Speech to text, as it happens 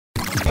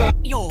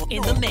You're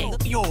in the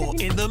mix. You're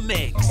in the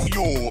mix.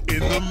 You're in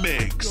the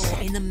mix.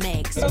 You're in the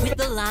mix with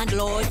the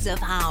Landlords of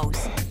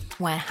House,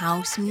 where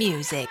house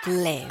music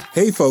lives.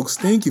 Hey folks,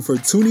 thank you for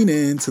tuning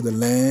in to the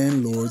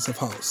Landlords of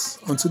House.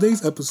 On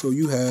today's episode,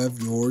 you have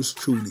yours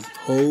truly,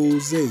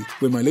 José,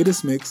 with my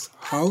latest mix,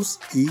 House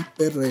y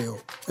Perreo,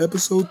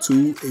 episode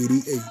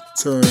 288.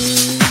 Turn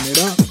it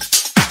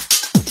up.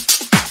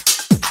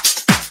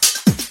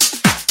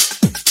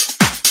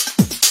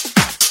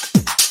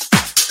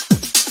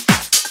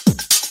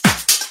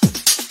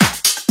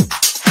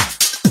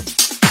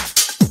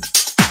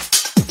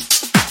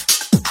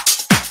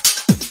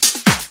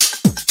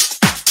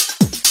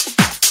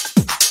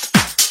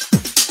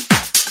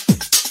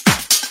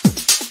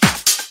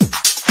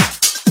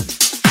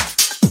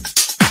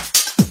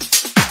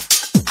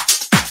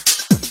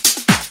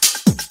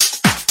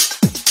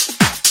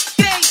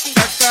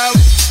 Check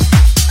out.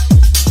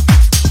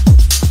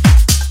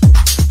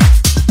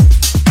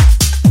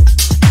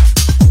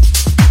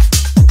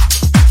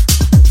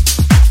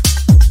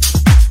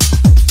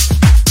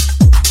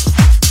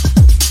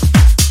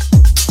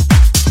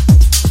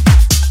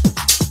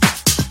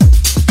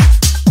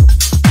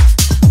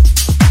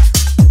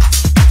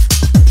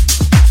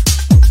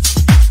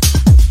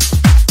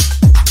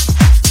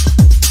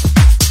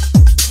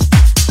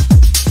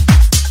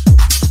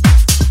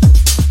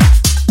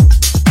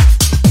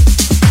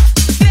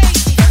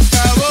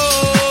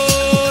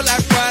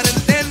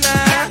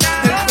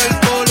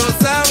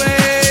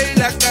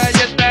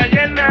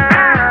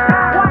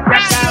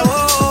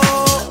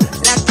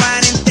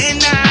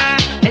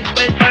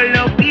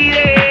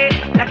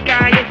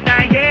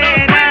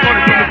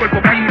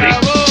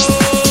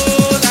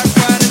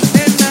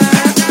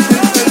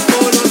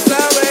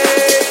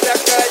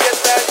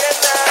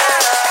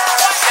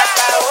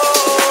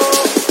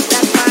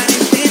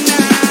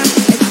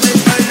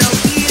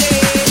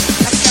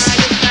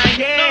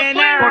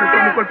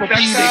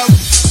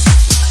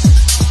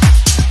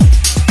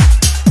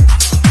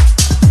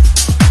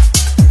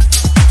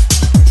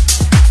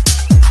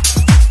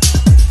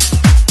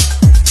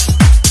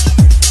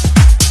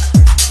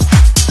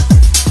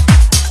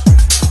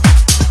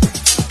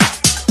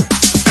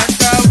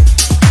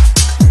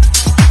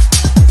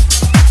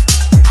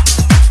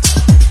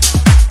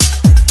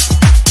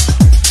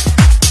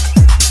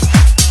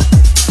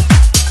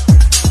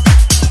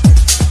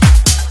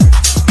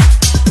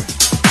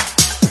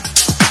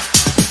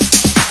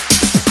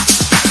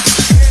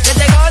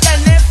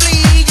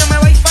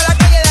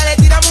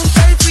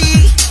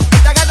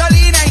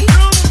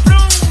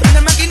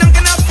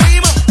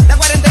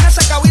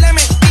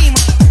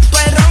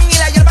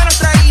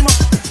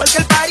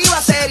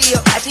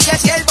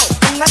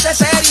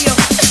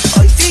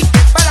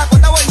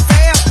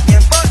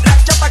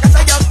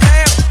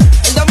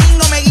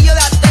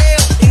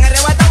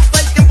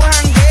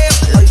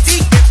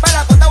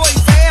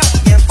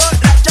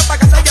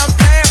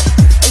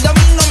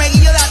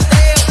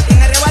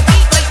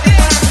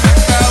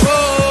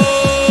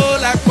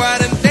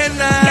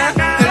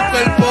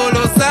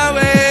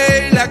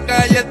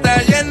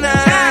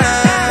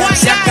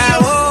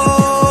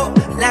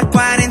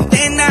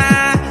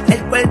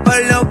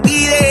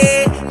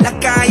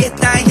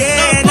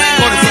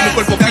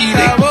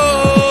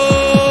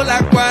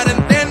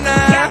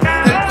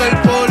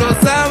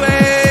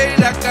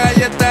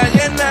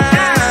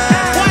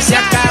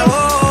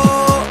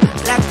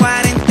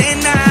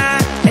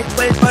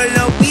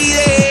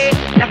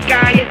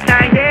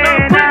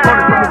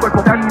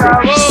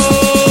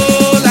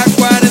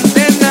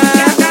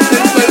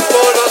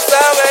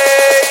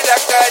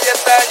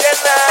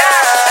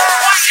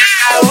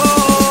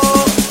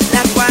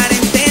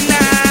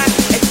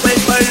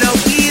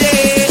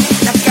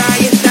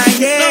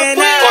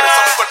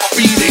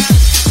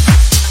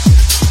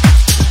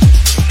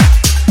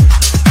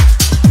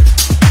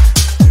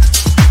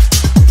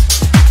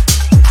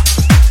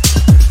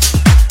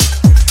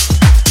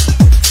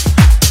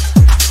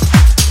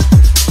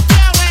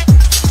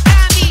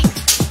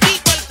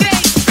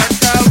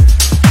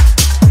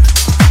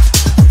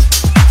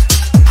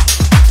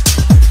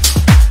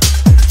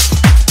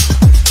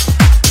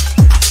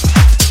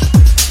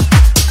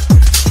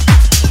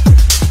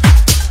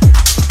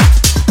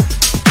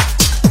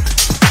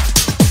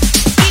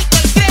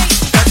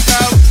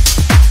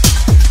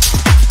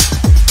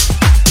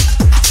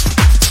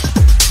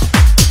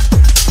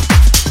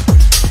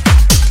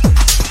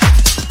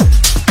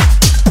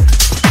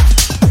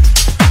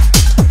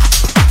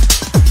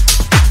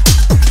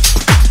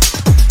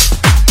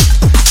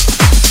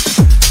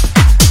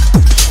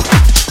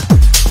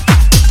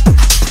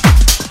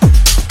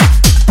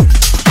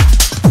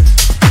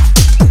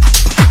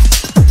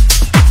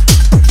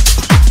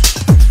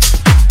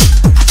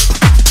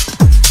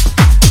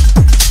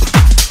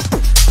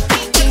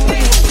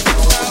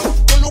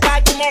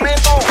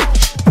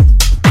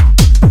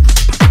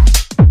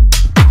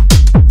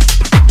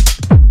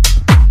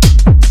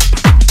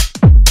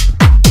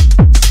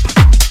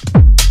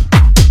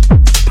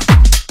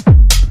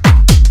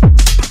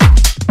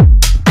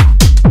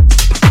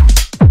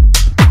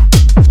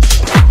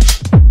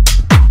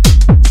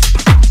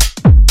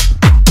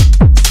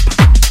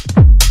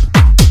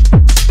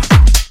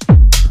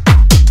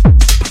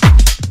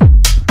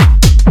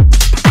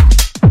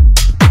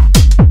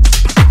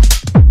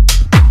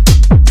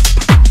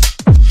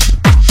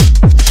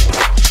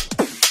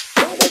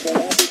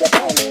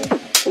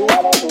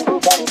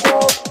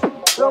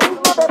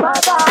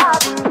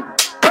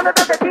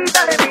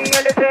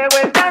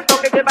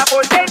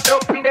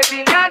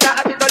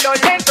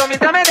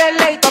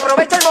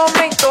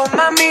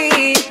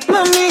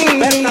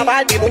 una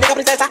Barbie, muñeca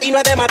princesa y no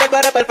es de madre, tú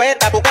eres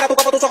perfecta. Tu cara, tu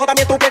cuerpo, tus ojos,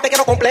 también tu piel te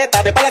quiero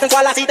completa. De espalda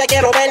sensual así te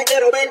quiero ver.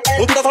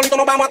 Un tiro solito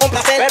nos vamos a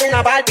complacer. Pero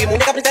una Barbie,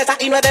 muñeca princesa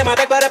y no es de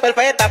madre, tú eres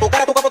perfecta. Tu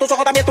cara, tu cuerpo, tus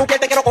ojos, también tu piel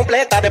te quiero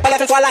completa. De espalda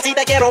sensual así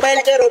te quiero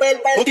ver.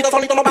 Un tiro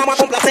solito nos vamos a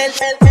complacer.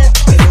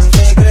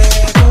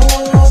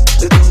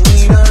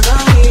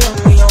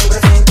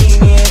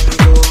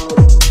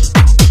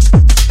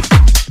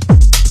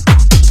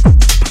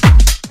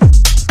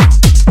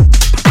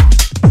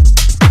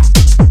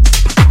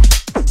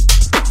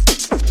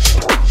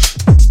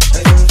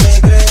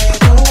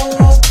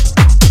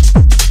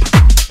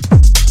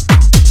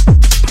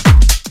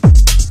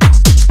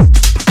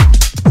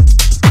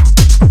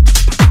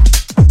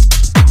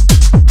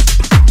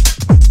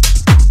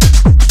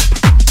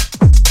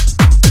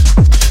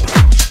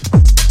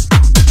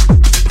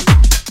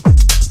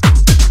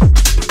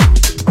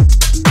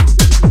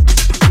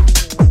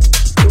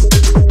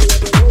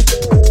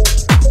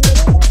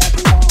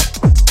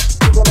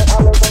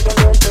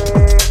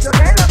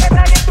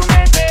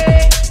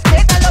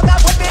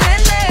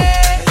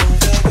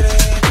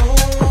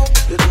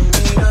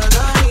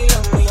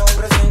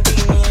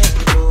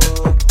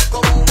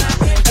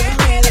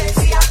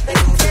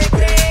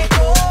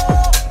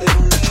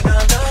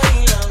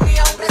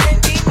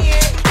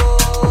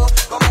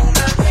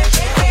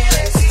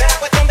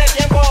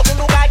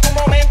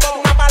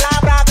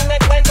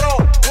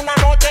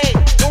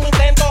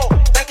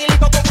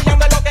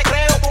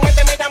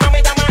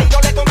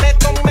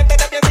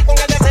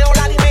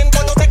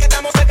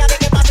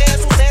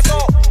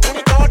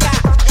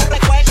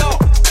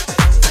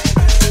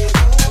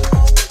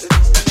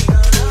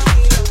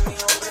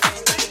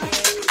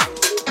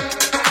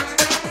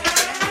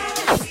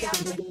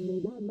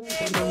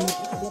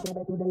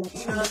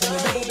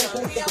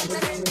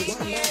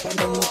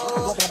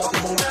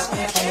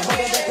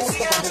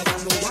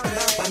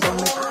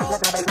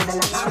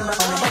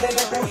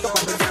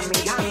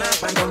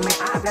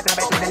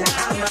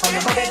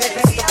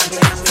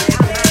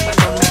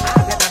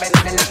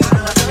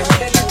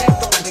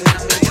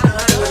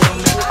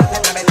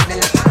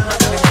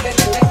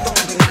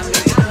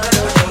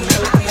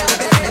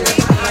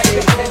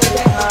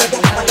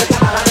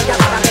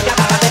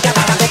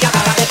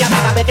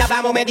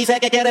 Me dice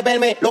que quiere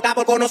verme, loca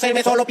por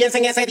conocerme, solo piensa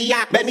en ese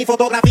día. Ver mi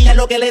fotografía es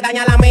lo que le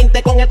daña la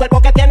mente. Con el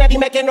cuerpo que tiene,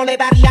 dime quién no le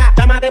daría.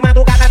 Llama de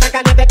madrugada tan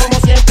caliente como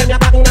siempre. Me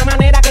apaga de una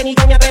manera que ni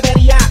yo me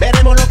atrevería.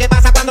 Veremos lo que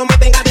pasa cuando me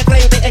tenga de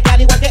frente. Es que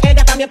al igual que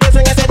ella también pienso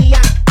en ese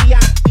día.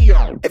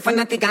 Es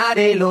fanática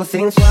de lo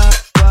sensual.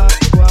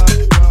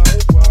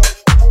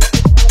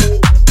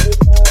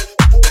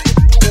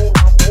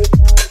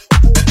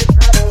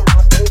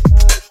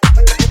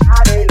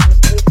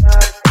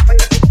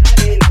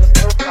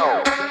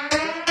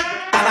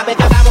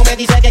 Me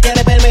dice que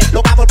quiere verme,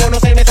 loca por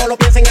conocerme, solo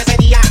piensa en ese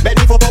día. Ver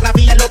mi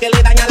fotografía es lo que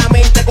le daña la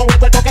mente. Con el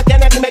cuerpo que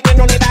tiene, dime quién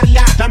no le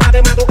daría. Llama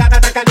de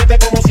madrugada tan caliente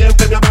como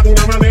siempre. Me apaga de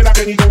una manera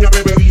que ni yo me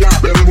atrevería.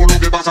 Veremos lo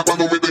que pasa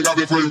cuando me tenga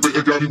de frente.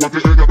 Es que al igual que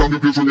ella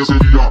también pienso en ese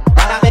día.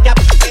 Cada vez que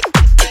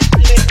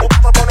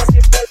loca por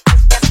conocerme,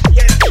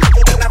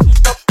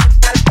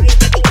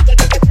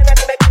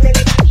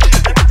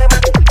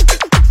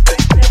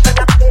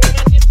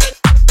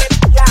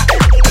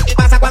 ¿qué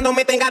pasa cuando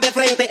me tenga de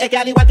frente? Es que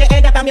al igual que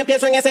ella también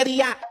pienso en ese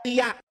día.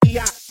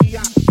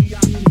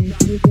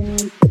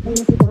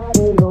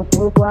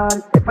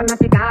 Es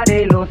fanática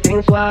de lo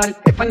sensual,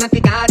 es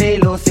fanática de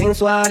lo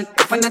sensual,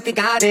 es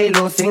fanática de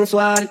lo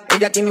sensual.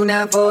 Ella tiene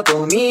una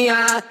foto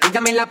mía,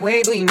 ella me la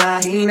puedo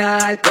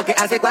imaginar. Lo que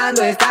hace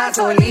cuando está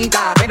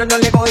solita, pero no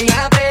le voy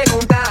a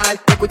preguntar.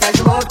 Escuchar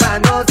su voz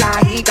cuando se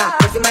agita,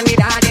 por su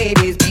manera de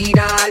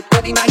respirar.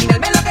 Puedo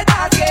imaginarme lo que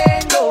está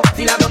haciendo.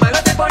 Si la broma no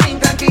se pone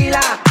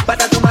intranquila,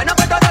 pasa su mano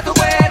por todo tu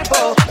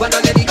cuerpo. Cuando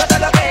le digo todo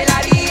lo que él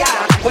haría,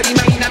 pues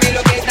imagíname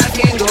lo que está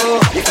haciendo.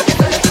 Y eso que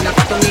solo es una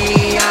foto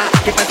mía.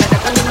 ¿Qué pasará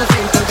cuando nos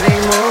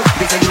encontremos?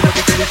 De seguro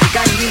que se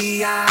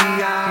verificaría.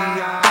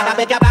 Cada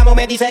vez que hablamos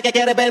me dice que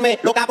quiere verme,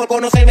 loca por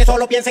conocerme,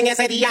 solo piensa en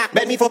ese día.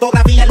 Ver mi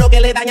fotografía es lo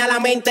que le daña la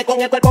mente. Con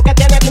el cuerpo que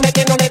tiene, dime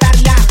quién no le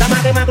daría.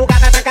 Llama de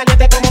madrugada tan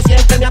caliente como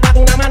siempre. Me apaga de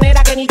una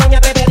manera que ni yo me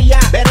atrevería.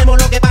 Veremos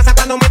lo que pasa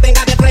cuando me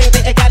tenga de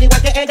frente. Es que al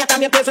igual que ella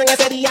también pienso en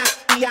ese día.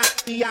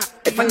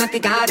 Es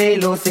fanática de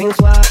lo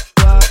sensual.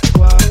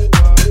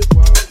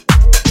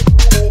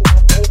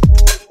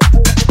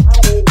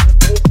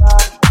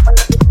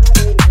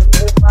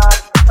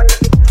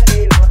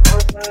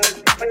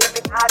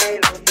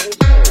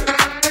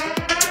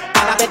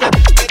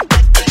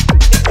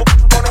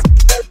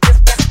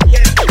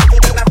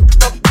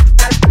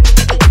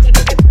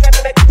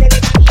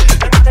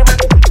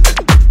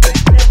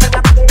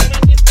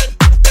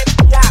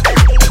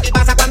 ¿Qué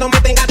pasa cuando me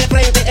tenga de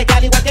frente? Es que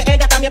al igual que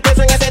ella también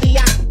pienso en ese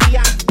día.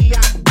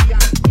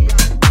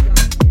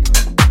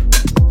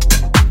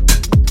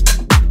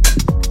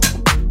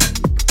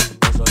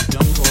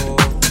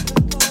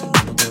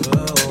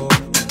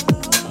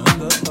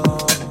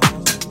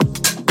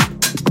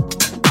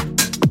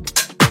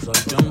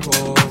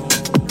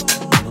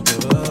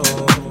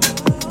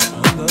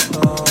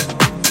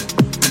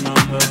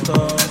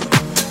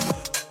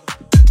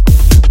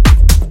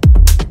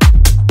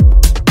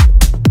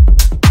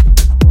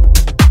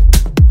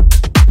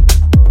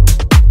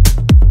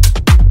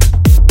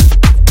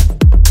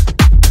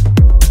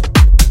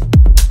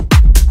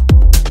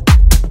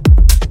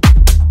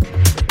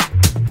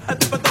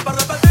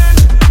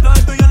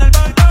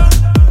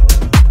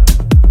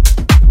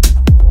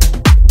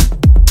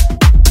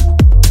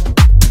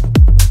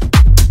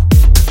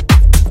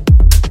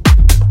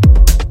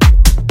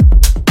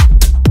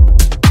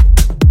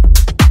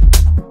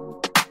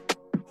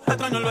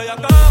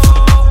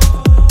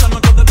 las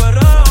noches de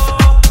perreo.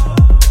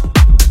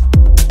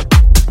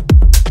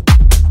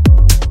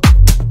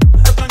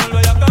 Extraño el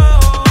bellaqueo,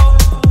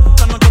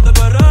 las noches de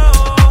perreo.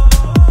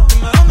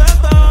 Dime dónde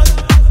estás.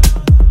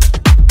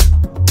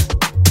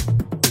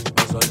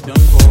 Pasa el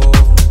tiempo,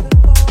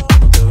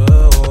 no te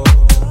veo.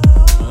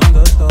 Dime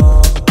dónde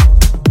estás.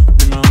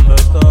 Dime dónde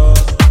estás.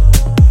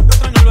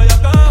 Extraño el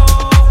bellaqueo,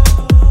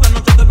 las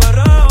noches de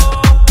perreo.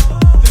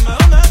 Dime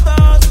dónde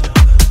estás.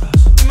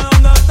 Dime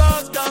dónde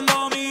estás, que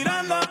ando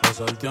mirando.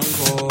 Pasa el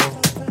tiempo,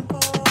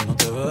 no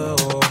te veo.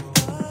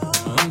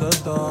 Dime dónde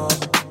estás.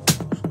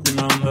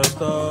 Dime dónde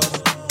estás.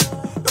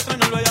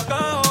 Extraño el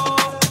bellaqueo,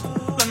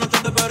 las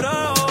noches de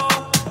perreo.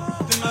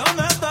 Dime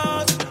dónde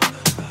estás.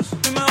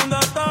 Dime dónde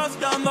estás,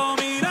 que ando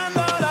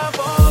mirando la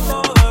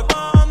foto de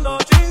cuando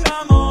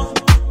chingamos.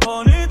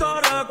 Bonitos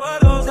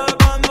recuerdos de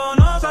cuando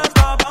nos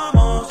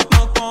escapamos.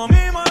 Nos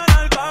comimos en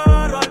el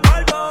carro al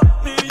cuarto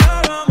ni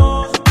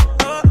llegamos.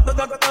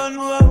 Desde que te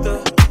desnudaste,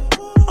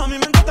 a mi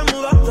mente te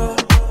mudaste.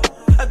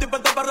 Estoy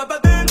puesto para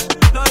repetir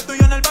lo de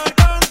tuyo en el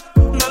balcón.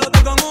 No lo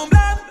tengo en un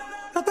plan,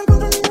 no te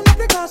encuentro en ninguna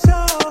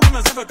aplicación. Me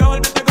hace feo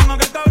volverte con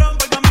aquel cabrón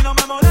porque a mí no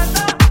me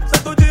molesta. Sé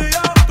tu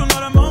chillo, tú no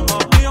eres mongo,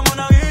 ni yo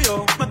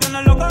monaguillo. Me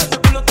tienes loca, ese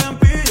culo te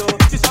empillo.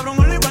 Si se abre un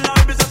olivo en la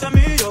baby se hace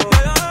mío.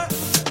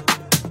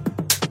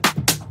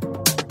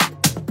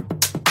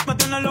 Me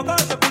tienes loca,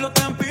 ese culo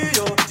te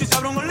empillo. Si se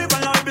abre un olivo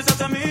en la baby se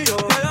hace mío.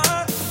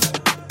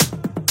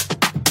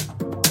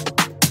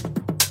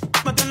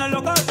 Me tienes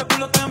loca, ese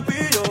culo te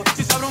empillo.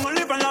 Si se abre un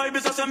olivo en la baby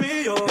se hace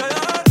mío.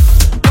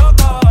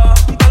 Loca,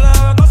 te le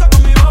debe cosas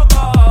con mi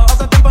boca.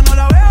 Hace tiempo no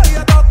la veo y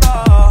ya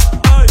toca.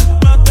 Ay,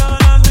 me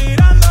tienes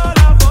mirando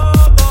la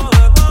foto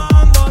de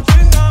cuando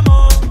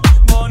chingamos.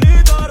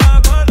 Bonitos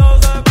recuerdos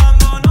de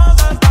cuando nos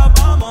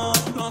escapamos.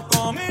 Nos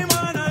comimos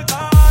en el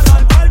carro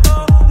al cuarto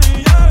ni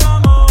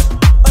llegamos.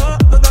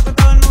 Desde que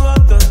te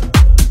desnudaste,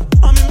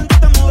 a mi mente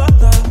te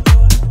mudaste.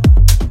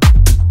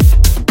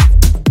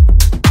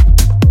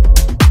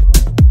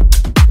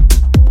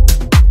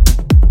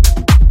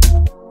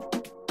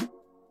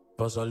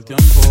 Pasa el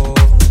tiempo,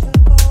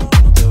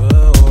 no te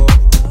veo.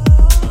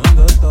 Dime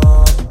dónde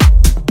estás.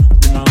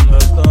 Dime dónde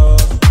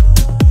estás.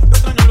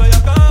 Extraño el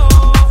bellaqueo,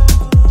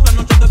 las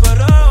noches de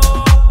perreo.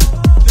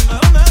 Dime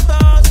dónde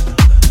estás.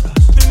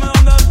 Dime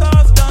dónde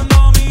estás, que ando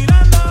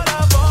mirando la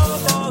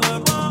foto de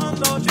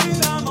cuando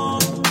chingamos.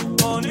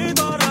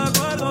 Bonitos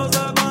recuerdos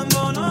de cuando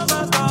nos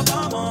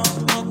escapamos.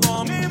 Nos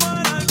comimos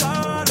en el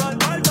carro al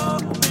cuarto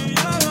ni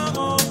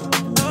llegamos.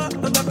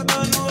 Desde que te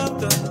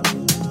desnudaste,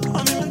 a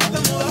mi mente te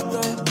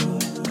mudaste.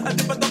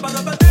 Estoy puesto para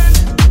repetir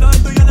lo de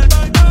tuyo en el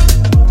balcón.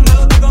 No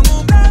lo tengo en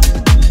un plan,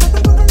 no te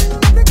encuentro en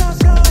ninguna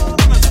aplicación.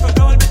 Me hace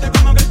feo volverte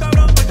con aquel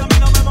cabrón porque a mí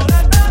no me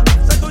molesta.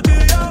 Sé tu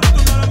chillo, tú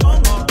no eres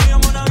mongo, ni yo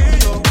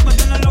monaguillo. Me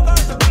tienes loca,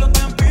 ese culo te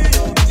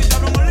empillo. Si se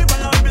abre un olivo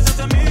en la baby se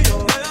hace mío.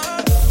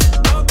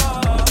 Loca,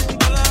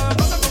 te le debe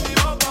cosas con mi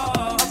boca.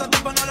 Hace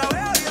tiempo no la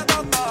veo y ya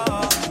toca.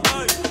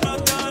 Ay, me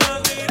tienes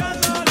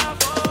mirando la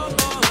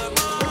foto de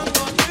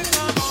cuando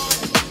chingamos.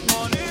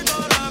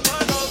 Bonitos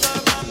recuerdos de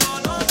cuando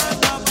nos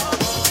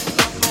escapamos.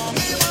 Nos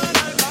comimos en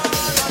el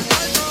carro al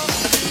cuarto y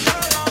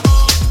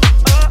llegamos.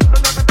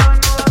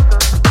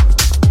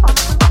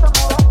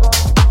 Desde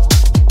que te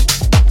desnudaste,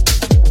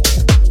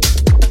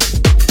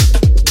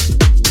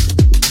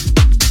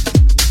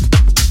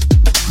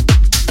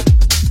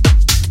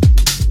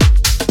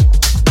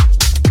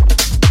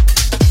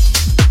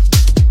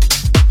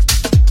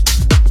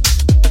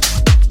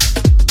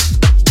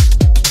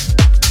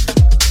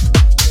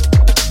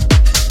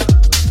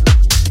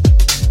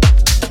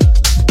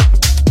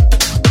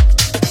 a mi mente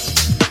te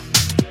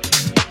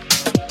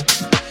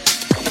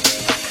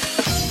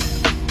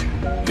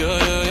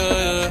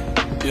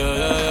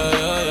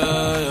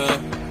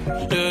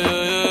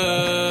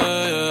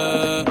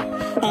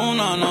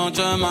Una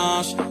noche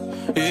más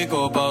y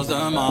copas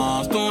de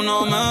más. Tú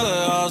no me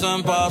dejas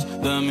en paz,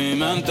 de mi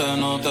mente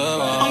no te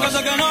vas. Aunque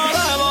sé que no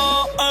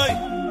debo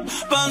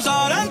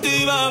pensar en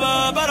ti,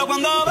 bebé, pero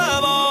cuando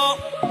bebo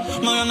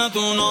me viene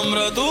tu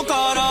nombre, tu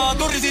cara,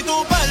 tu risa y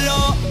tu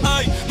pelo.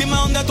 Dime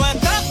dónde tú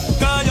estás,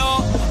 que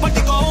yo por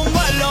ti cojo un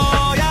vuelo.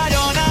 Ya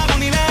yo nago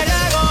ni me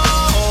llego,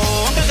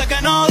 aunque sé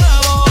que no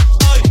debo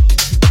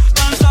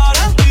pensar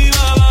en ti,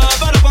 bebé,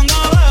 pero cuando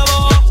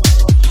bebo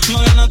me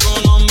viene tu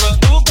nombre,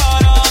 tu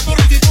cara, tu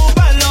risa y tu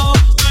pelo.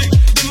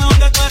 Dime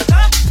dónde tú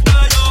estás, que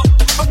yo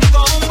por ti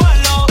cojo un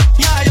vuelo.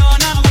 Ya yo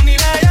nago ni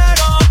me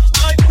llego.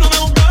 No me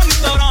busques en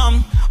Instagram,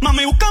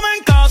 mami, búscame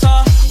en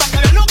casa, pa' que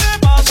veas lo que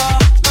pasa.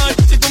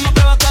 Si tú me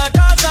pruebas de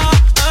casa,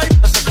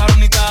 ese cabrón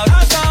ni te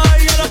abraza.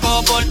 Y yo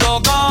loco por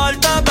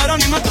tocarte, pero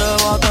ni me atrevo.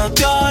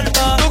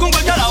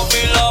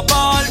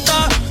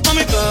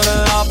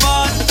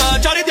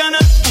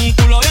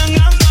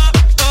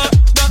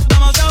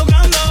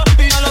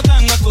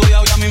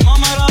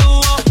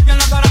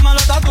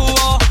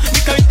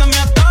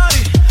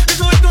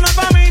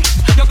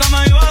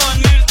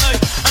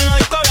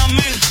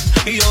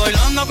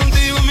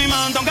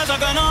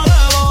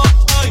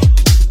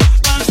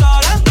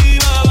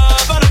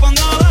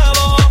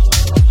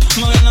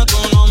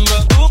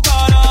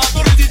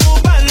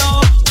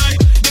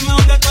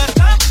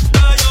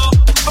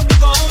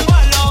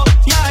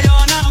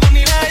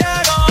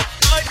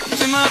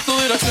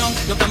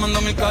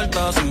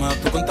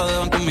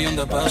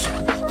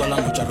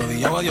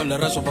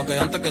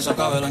 antes que se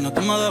acabe el año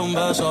tú me des un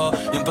beso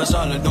y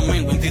empezar el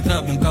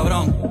 2023 bien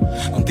cabrón.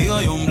 Contigo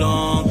hay un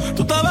blon.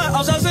 Tú te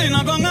ves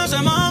asesina con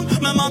ese man,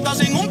 me matas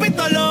sin un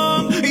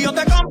pistolón y yo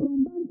te compro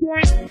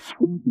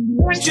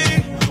un chi,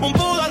 un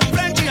poodle, un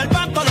Frenchie, el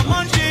pato, los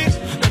monchis.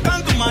 Le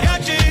canto un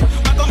mariachi,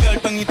 me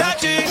convierto en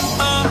Itachi.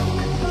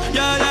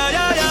 Ya, ya,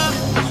 ya, ya.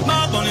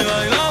 Bad Bunny,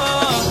 baby,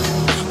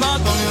 Bad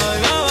Bunny,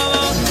 baby,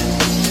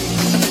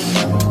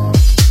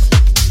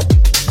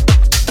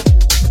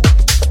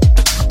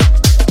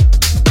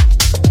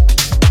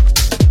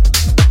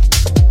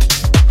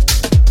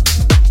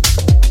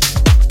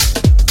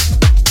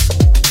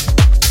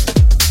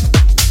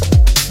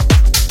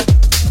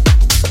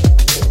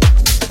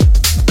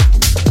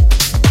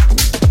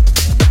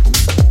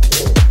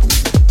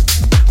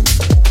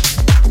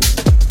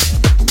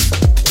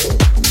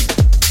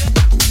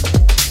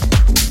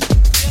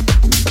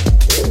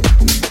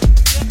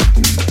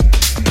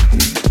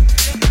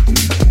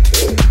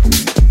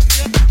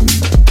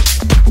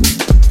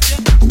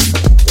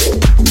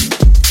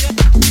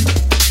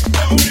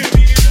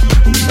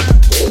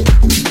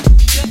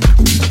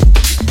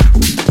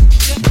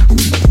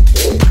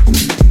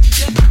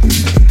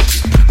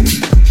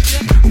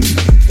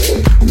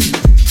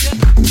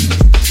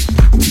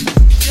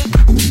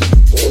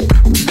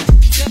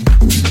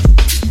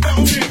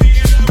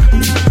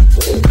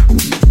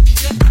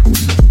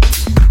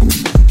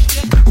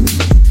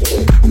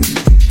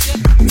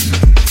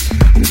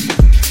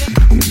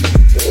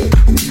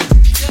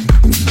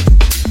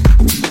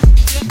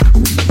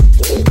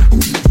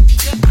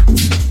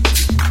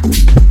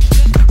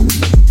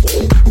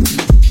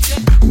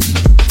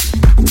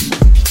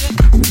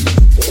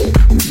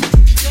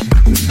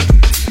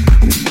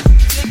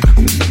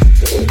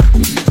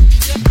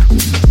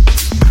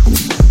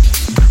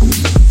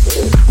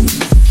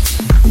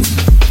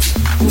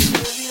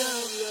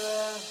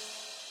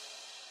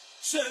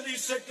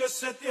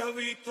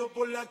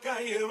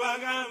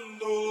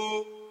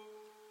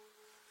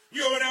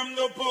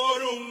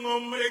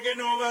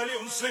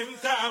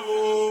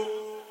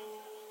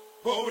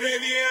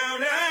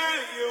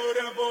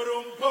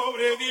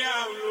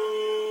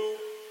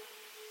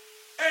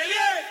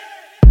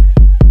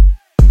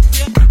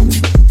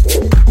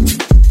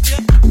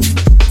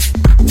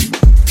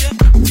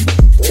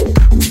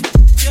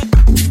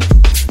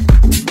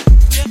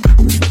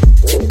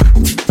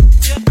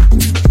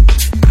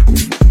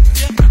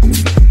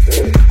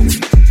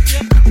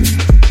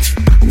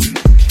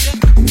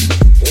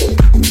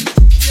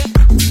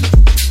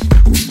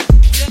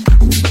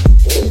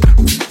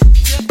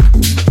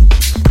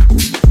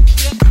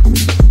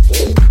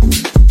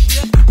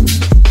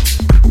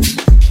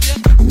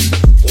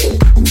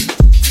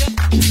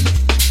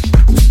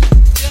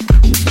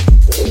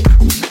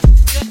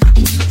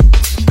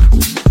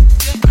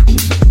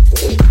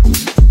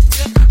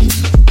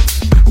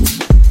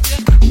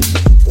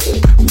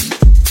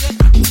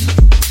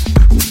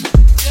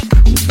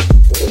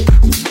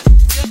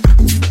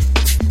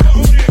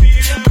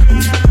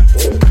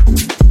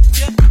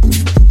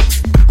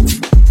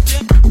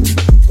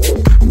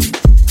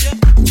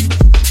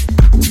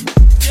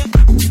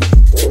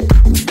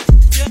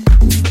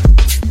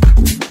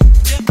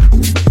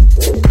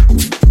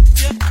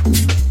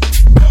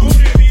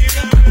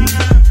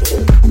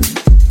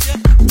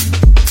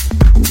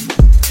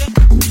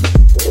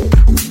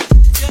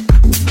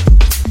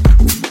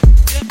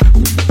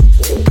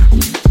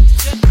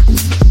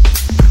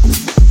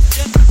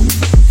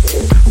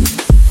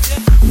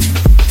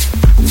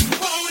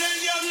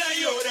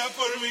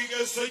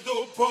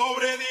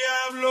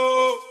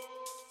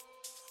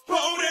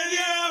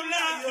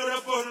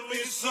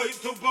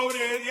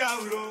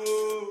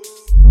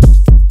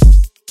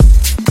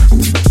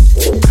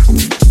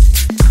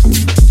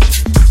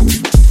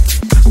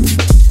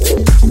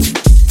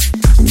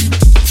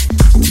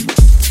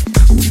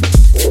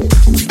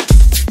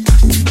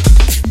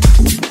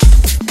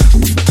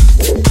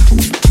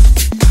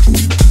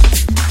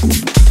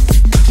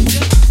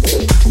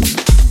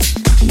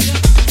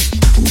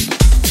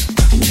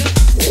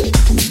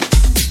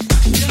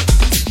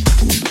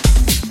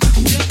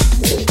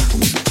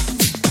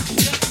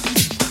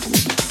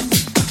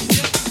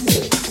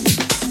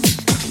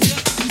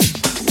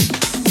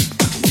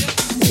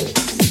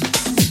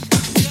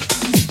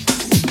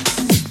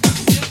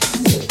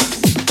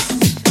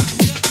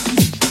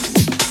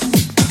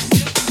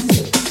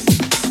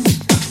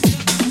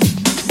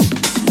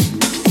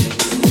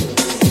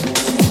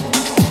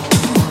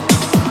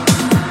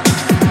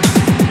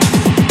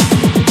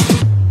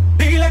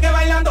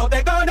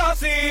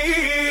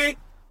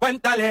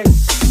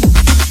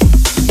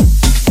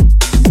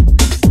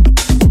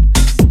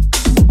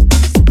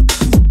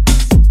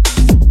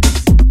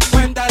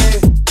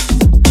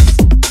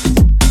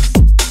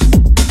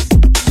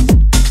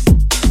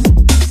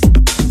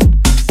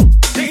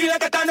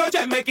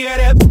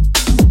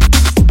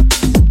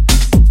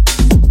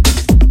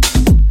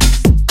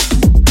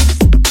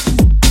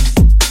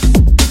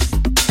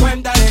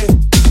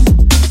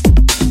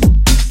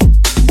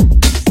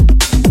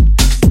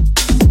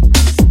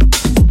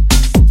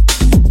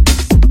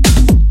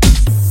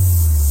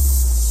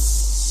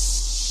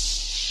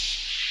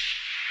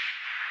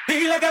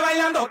 que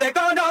bailando te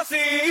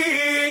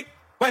conocí.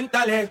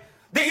 Cuéntale,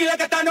 dile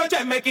que esta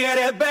noche me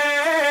quieres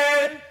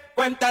ver.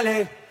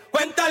 Cuéntale,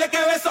 cuéntale que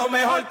beso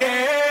mejor que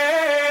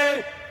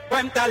él.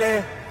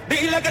 Cuéntale,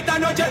 dile que esta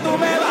noche tú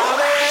me vas a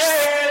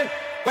ver.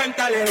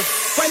 Cuéntale,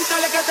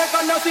 cuéntale que te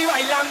conocí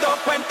bailando.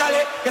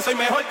 Cuéntale que soy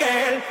mejor que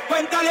él.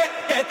 Cuéntale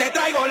que te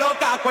traigo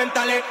loca.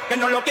 Cuéntale que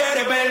no lo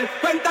quieres ver.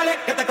 Cuéntale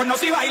que te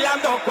conocí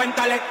bailando.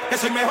 Cuéntale que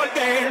soy mejor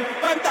que él.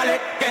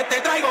 Cuéntale que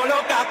te traigo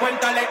loca.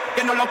 Cuéntale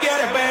que no lo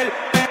quieres ver.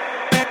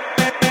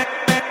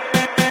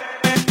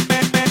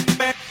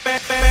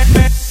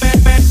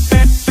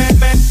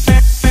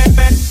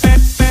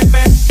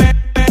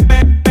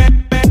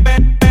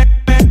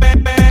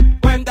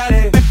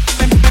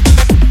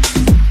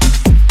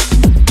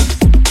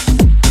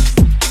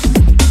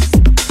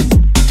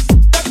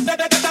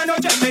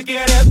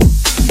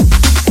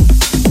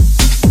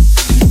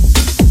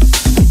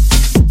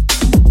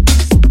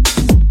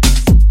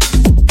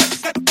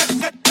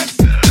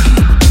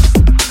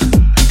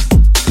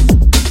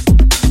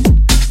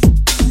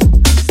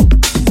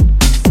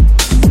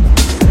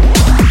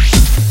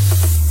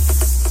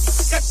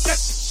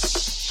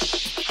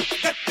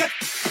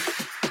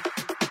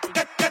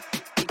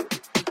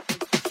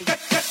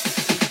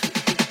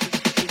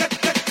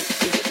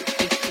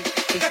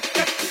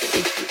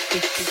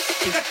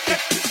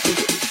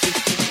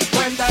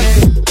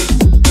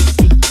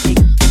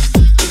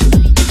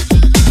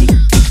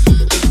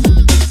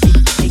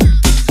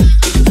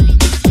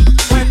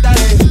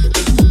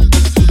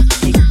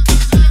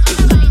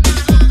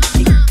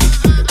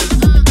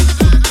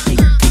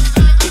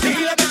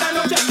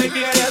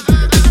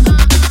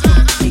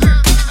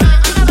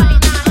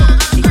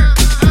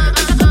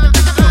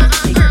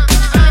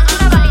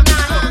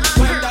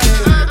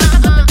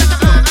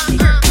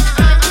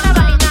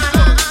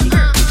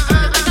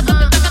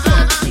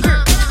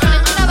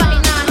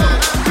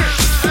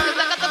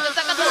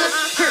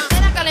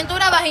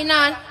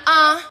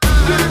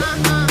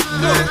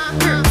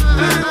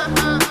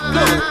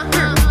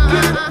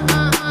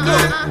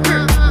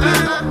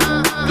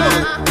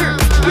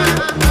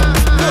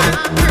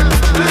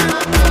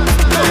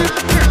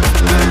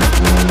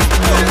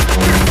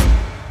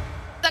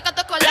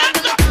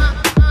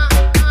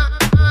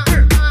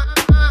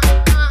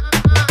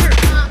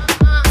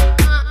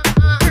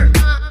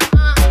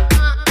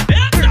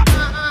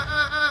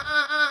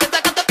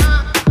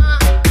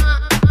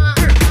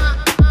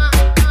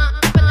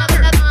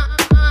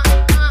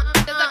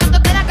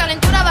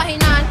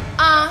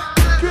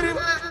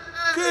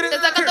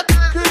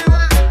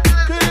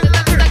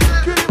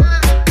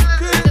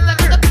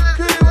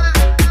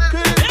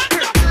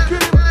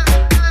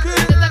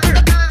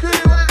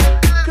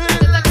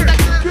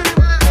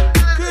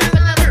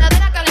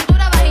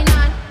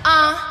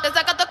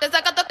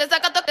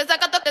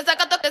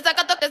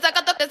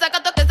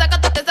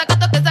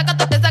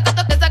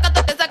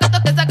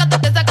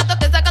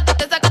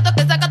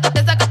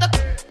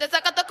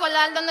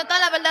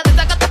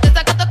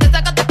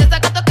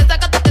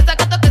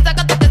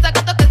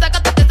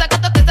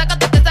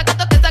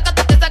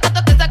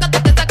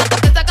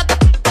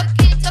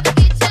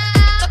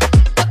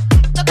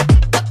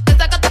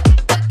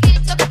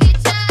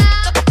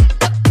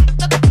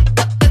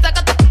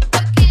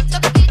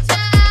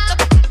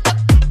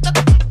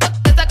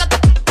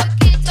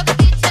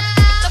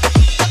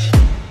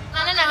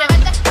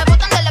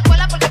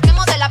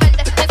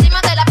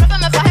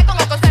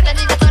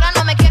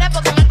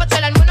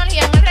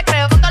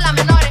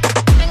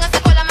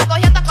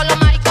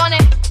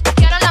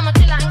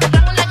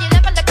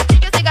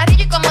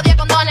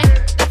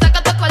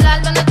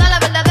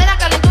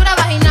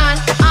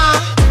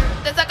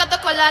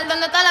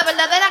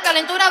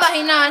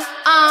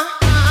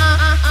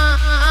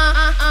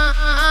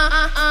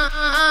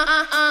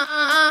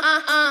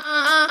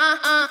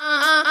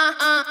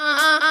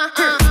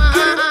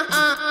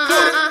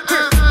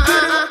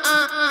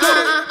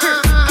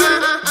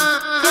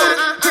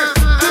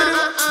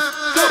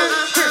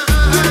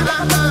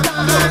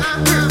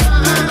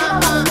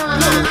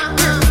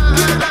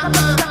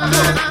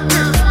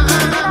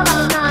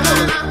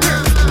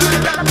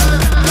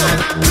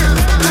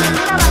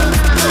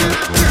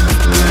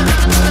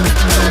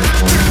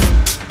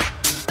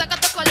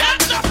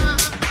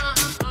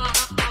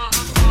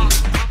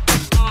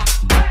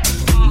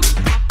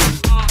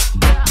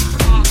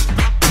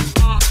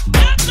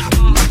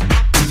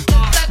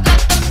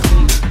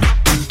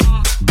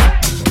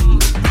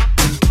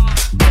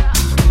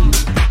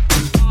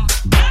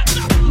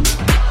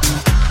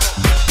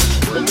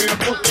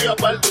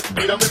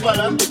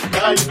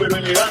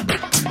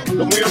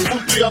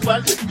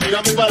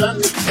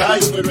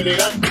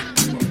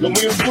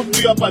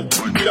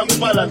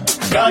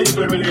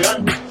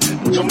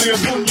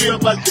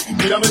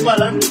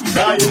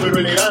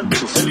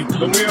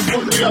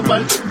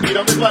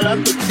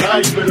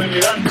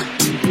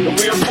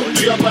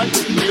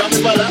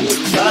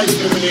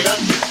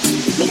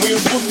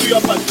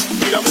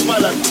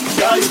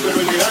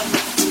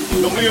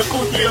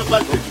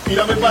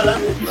 Mírame para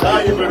adelante,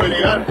 ay, pero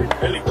elegante.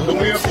 Lo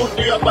mío es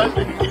punto y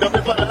aparte,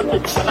 tírame para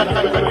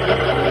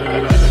adelante.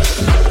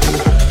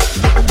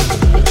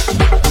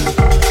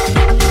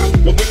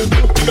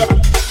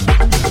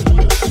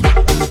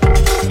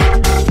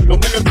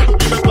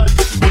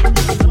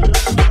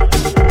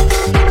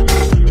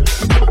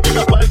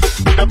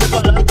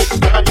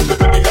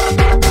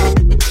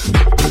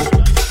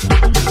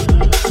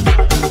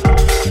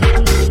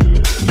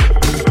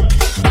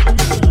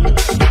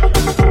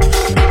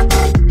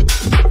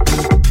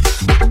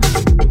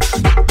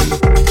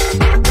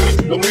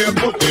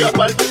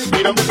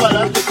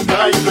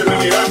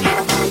 elegante.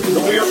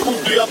 Lo mío es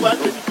punto y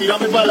aparte,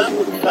 tírame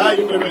pa'lante.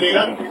 Ay, pero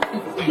elegante.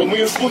 Lo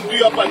mío es punto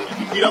y aparte,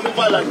 tírame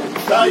pa'lante.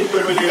 Ay,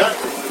 pero elegante.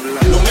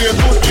 Lo mío es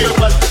punto y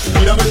aparte,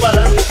 tírame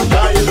pa'lante.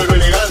 Ay, pero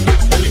elegante.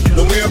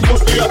 Lo mío es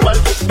punto y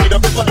aparte,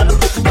 tírame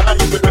pa'lante. Ay,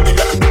 pero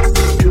elegante.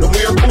 Lo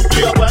mío es punto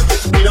y aparte,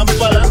 tírame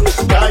pa'lante.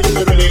 Ay,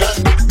 pero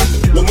elegante.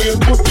 Lo mío es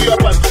punto y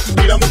aparte,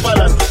 tírame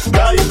pa'lante.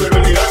 Ay, pero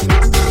elegante.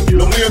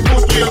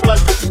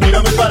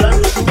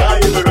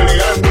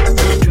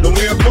 Lo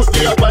mío es punto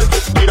y aparte,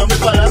 tírame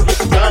pa'lante.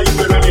 Ay, pero elegante. Lo mío es punto y aparte, tírame pa'lante. Ay,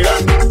 pero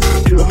elegante.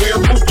 Lo mío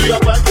es punto y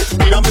aparte,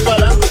 tírame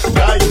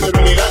pa'lante. Ay, pero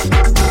elegante.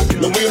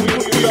 Lo mío es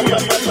punto y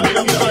aparte,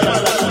 tírame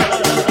pa'lante.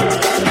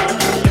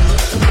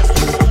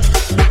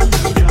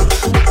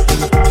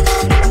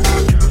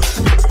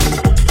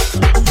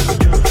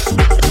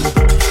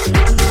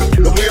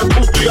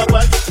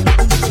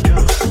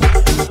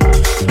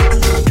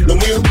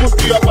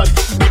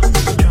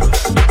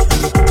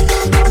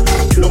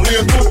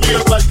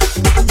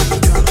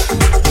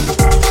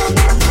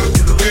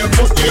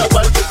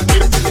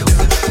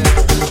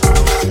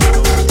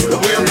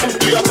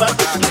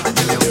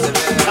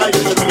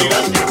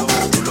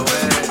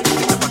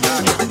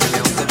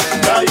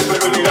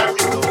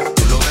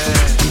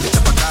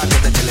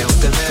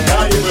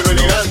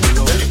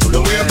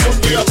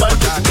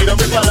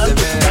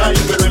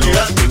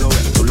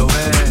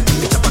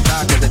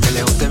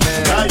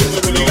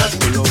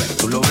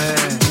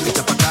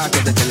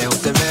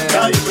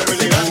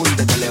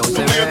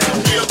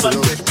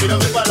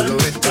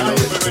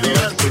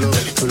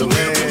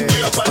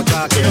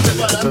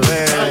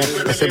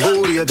 Ese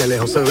booty desde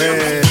lejos se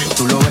ve.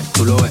 Tú lo ves,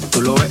 tú lo ves, tú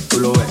lo ves, tú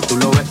lo ves, tú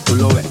lo ves, tú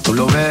lo ves, tú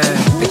lo ves.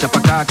 Echa pa'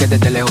 acá que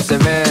desde lejos se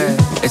ve.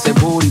 Ese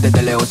booty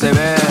desde lejos se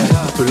ve.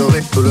 Tú lo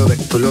ves, tú lo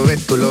ves, tú lo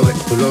ves, tú lo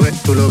ves, tú lo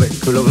ves, tú lo ves,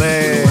 tú lo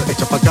ves.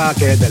 Echa pa' acá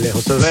que desde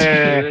lejos se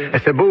ve.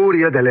 Ese booty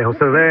desde lejos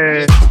se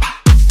ve.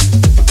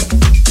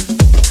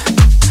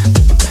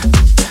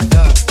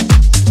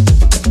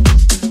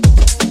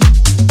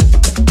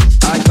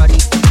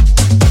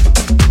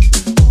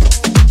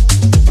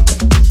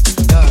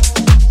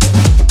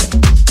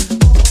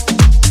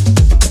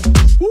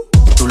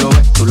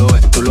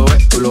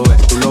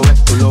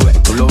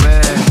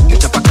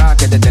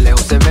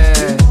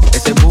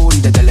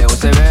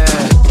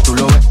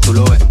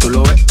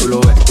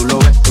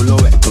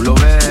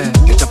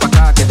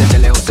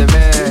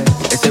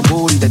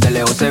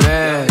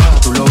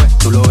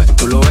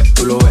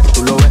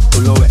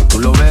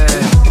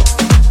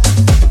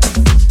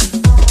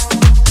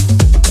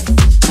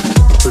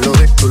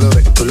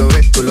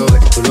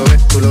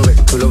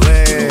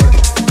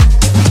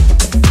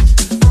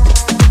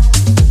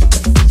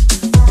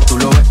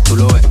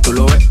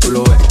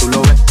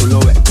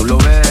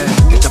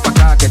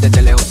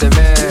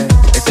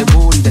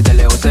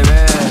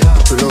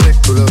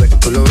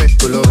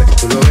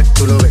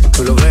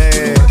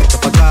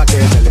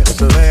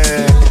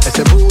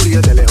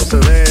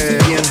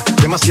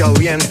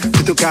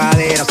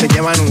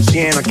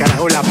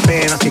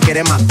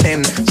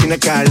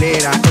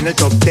 Escalera en el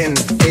top 10,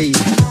 ey,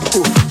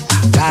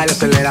 dale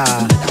acelera,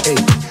 ey,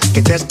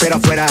 que te espero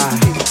afuera,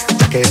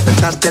 ya que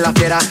despertaste la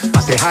fiera,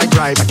 pase high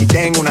drive, aquí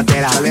tengo una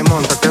tera, dale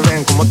monta, te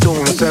ven como tú,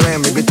 no se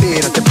ven, baby,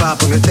 tírate pa'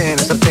 ponerte en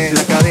el sartén,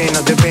 la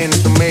cadena de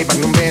Venus, un Maybach,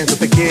 no ven, yo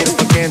te quiero,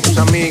 porque tus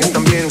amigas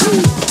también,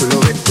 tú lo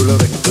ves, tú lo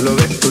ves, tú lo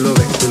ves, tú lo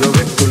ves, tú lo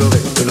ves, tú lo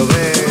ves, tú lo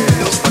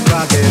ves,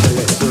 acá que desde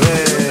lejos se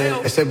ve,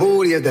 ese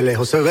booty desde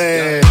lejos se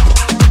ve.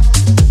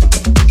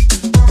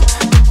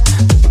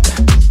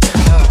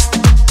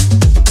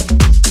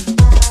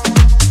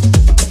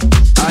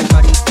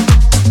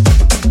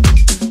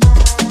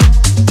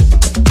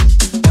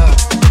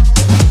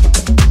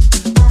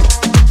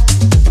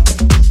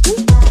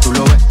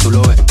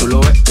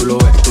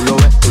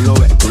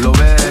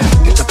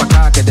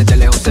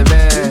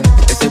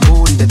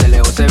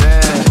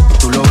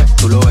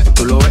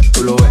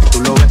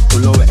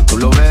 Tú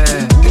lo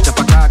ves, echa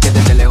pa' acá que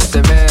desde lejos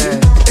se ve.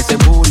 Ese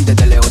booty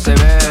desde lejos se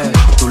ve.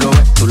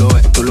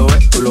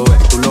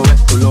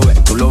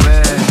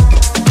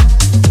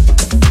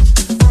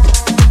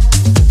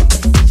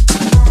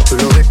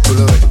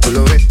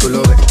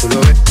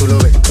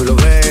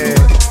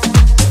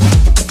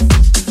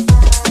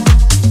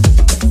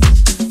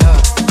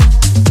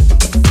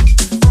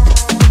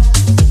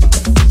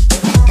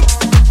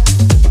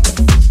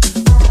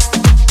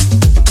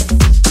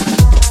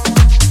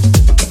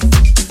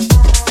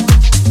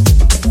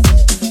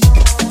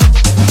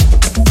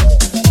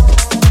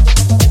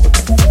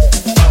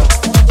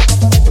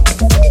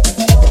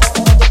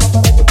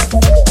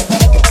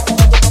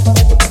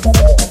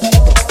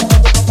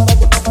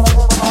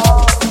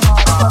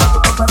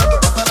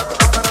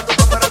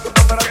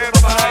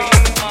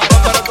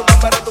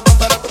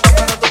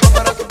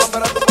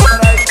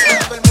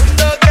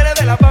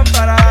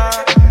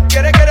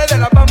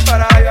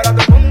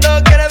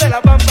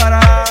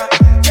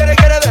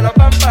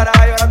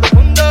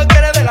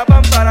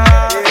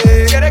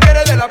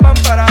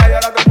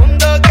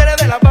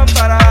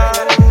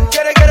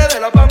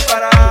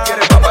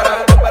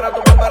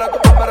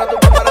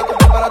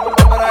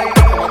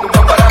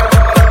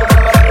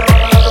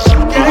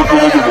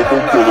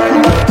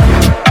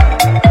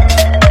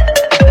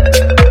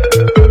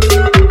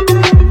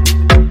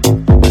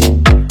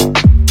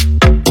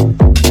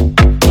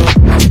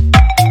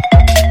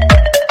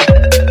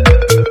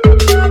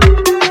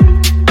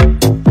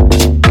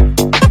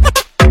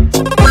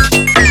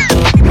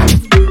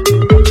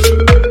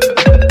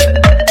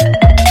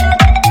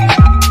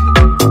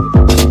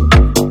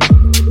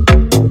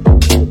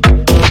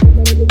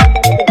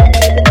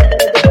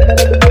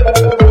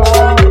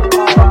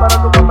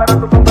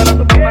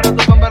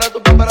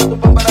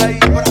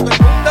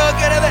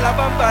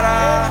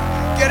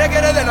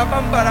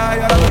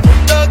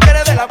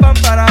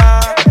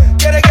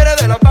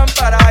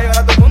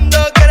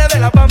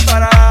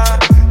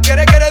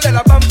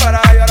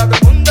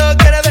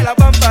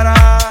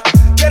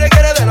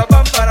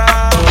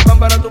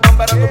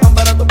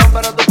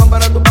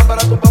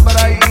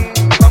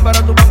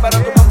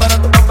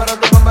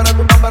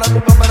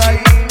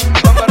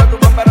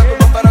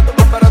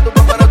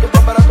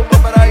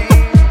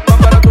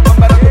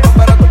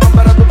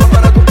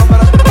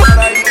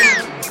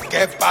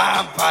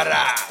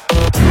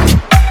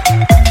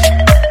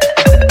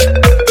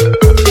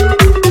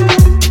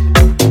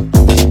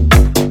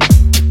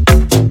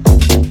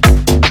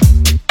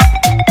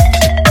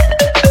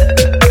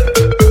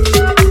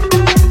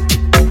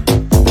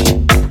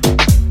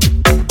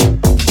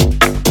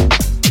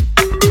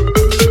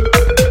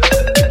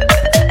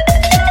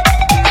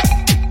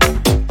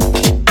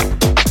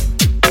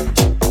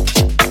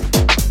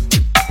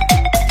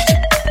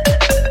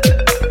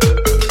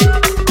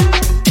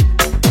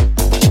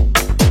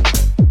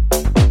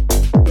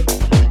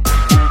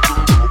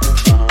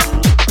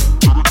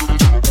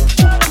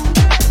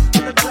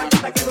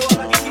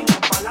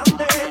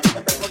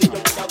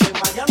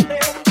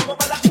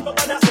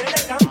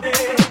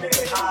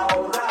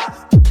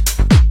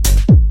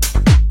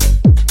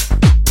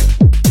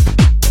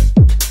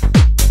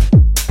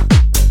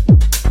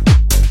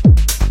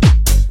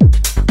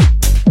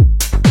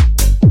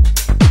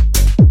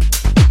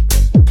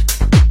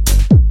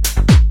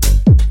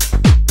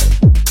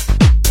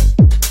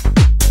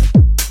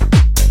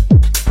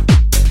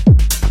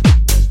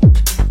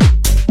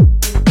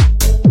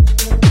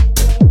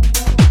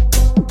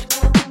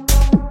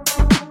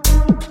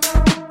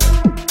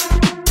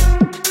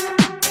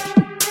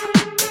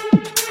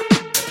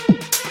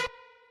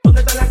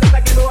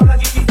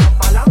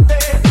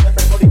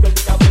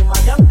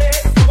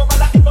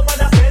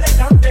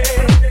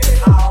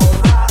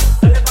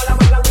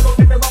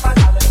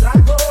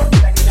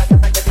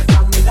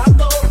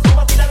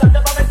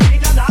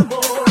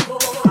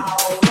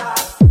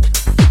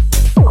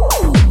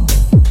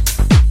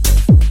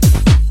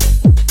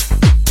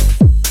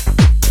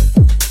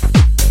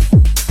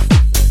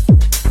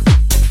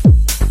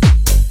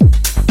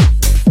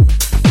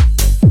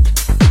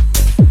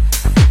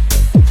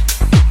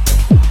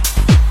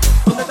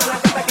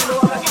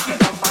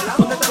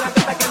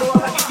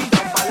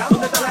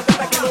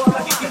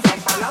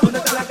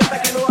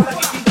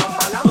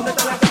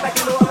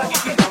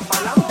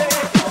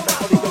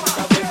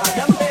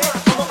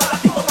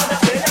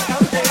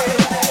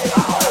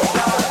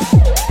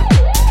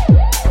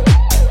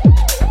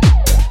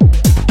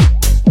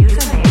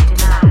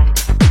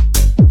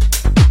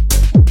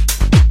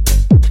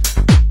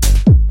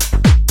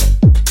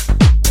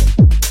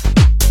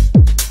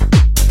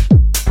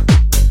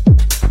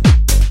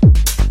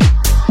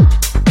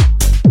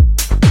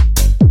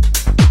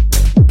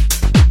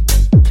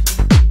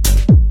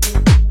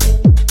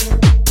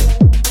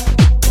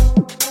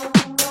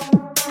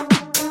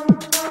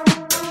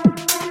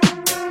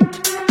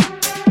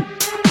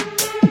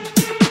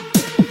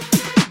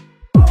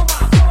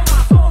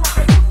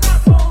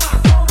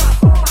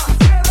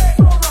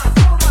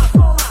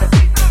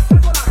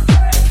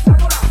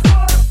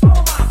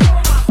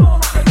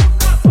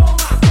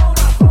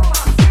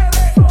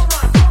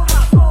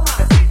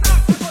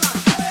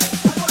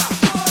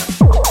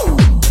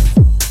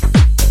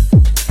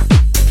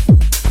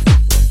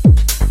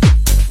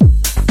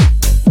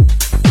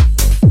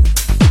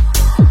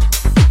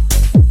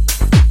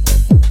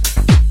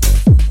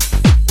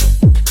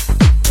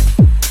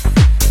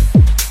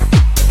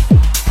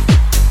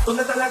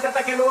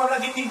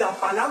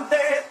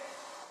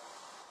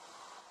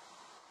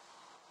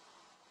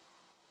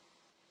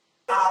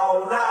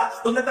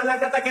 ¿dónde está la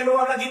gata que no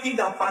habla y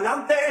tira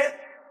pa'lante?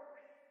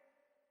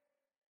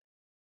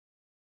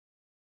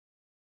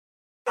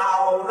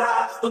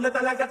 Ahora, ¿dónde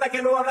está la gata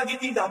que no habla y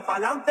tira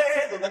pa'lante?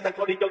 ¿Dónde está el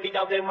corillo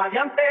guillado de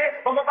maleante?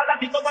 Vamos para la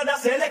disco para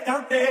hacerle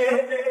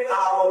cante.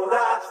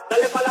 Ahora,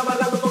 dale pa' la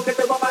barra, loco, que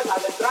te va a pagar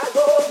el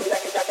trago. Mira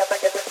que ya gata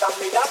que te están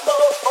mirando.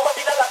 Vamos a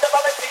tirar la cepa,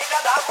 a ver si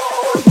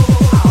ganamos.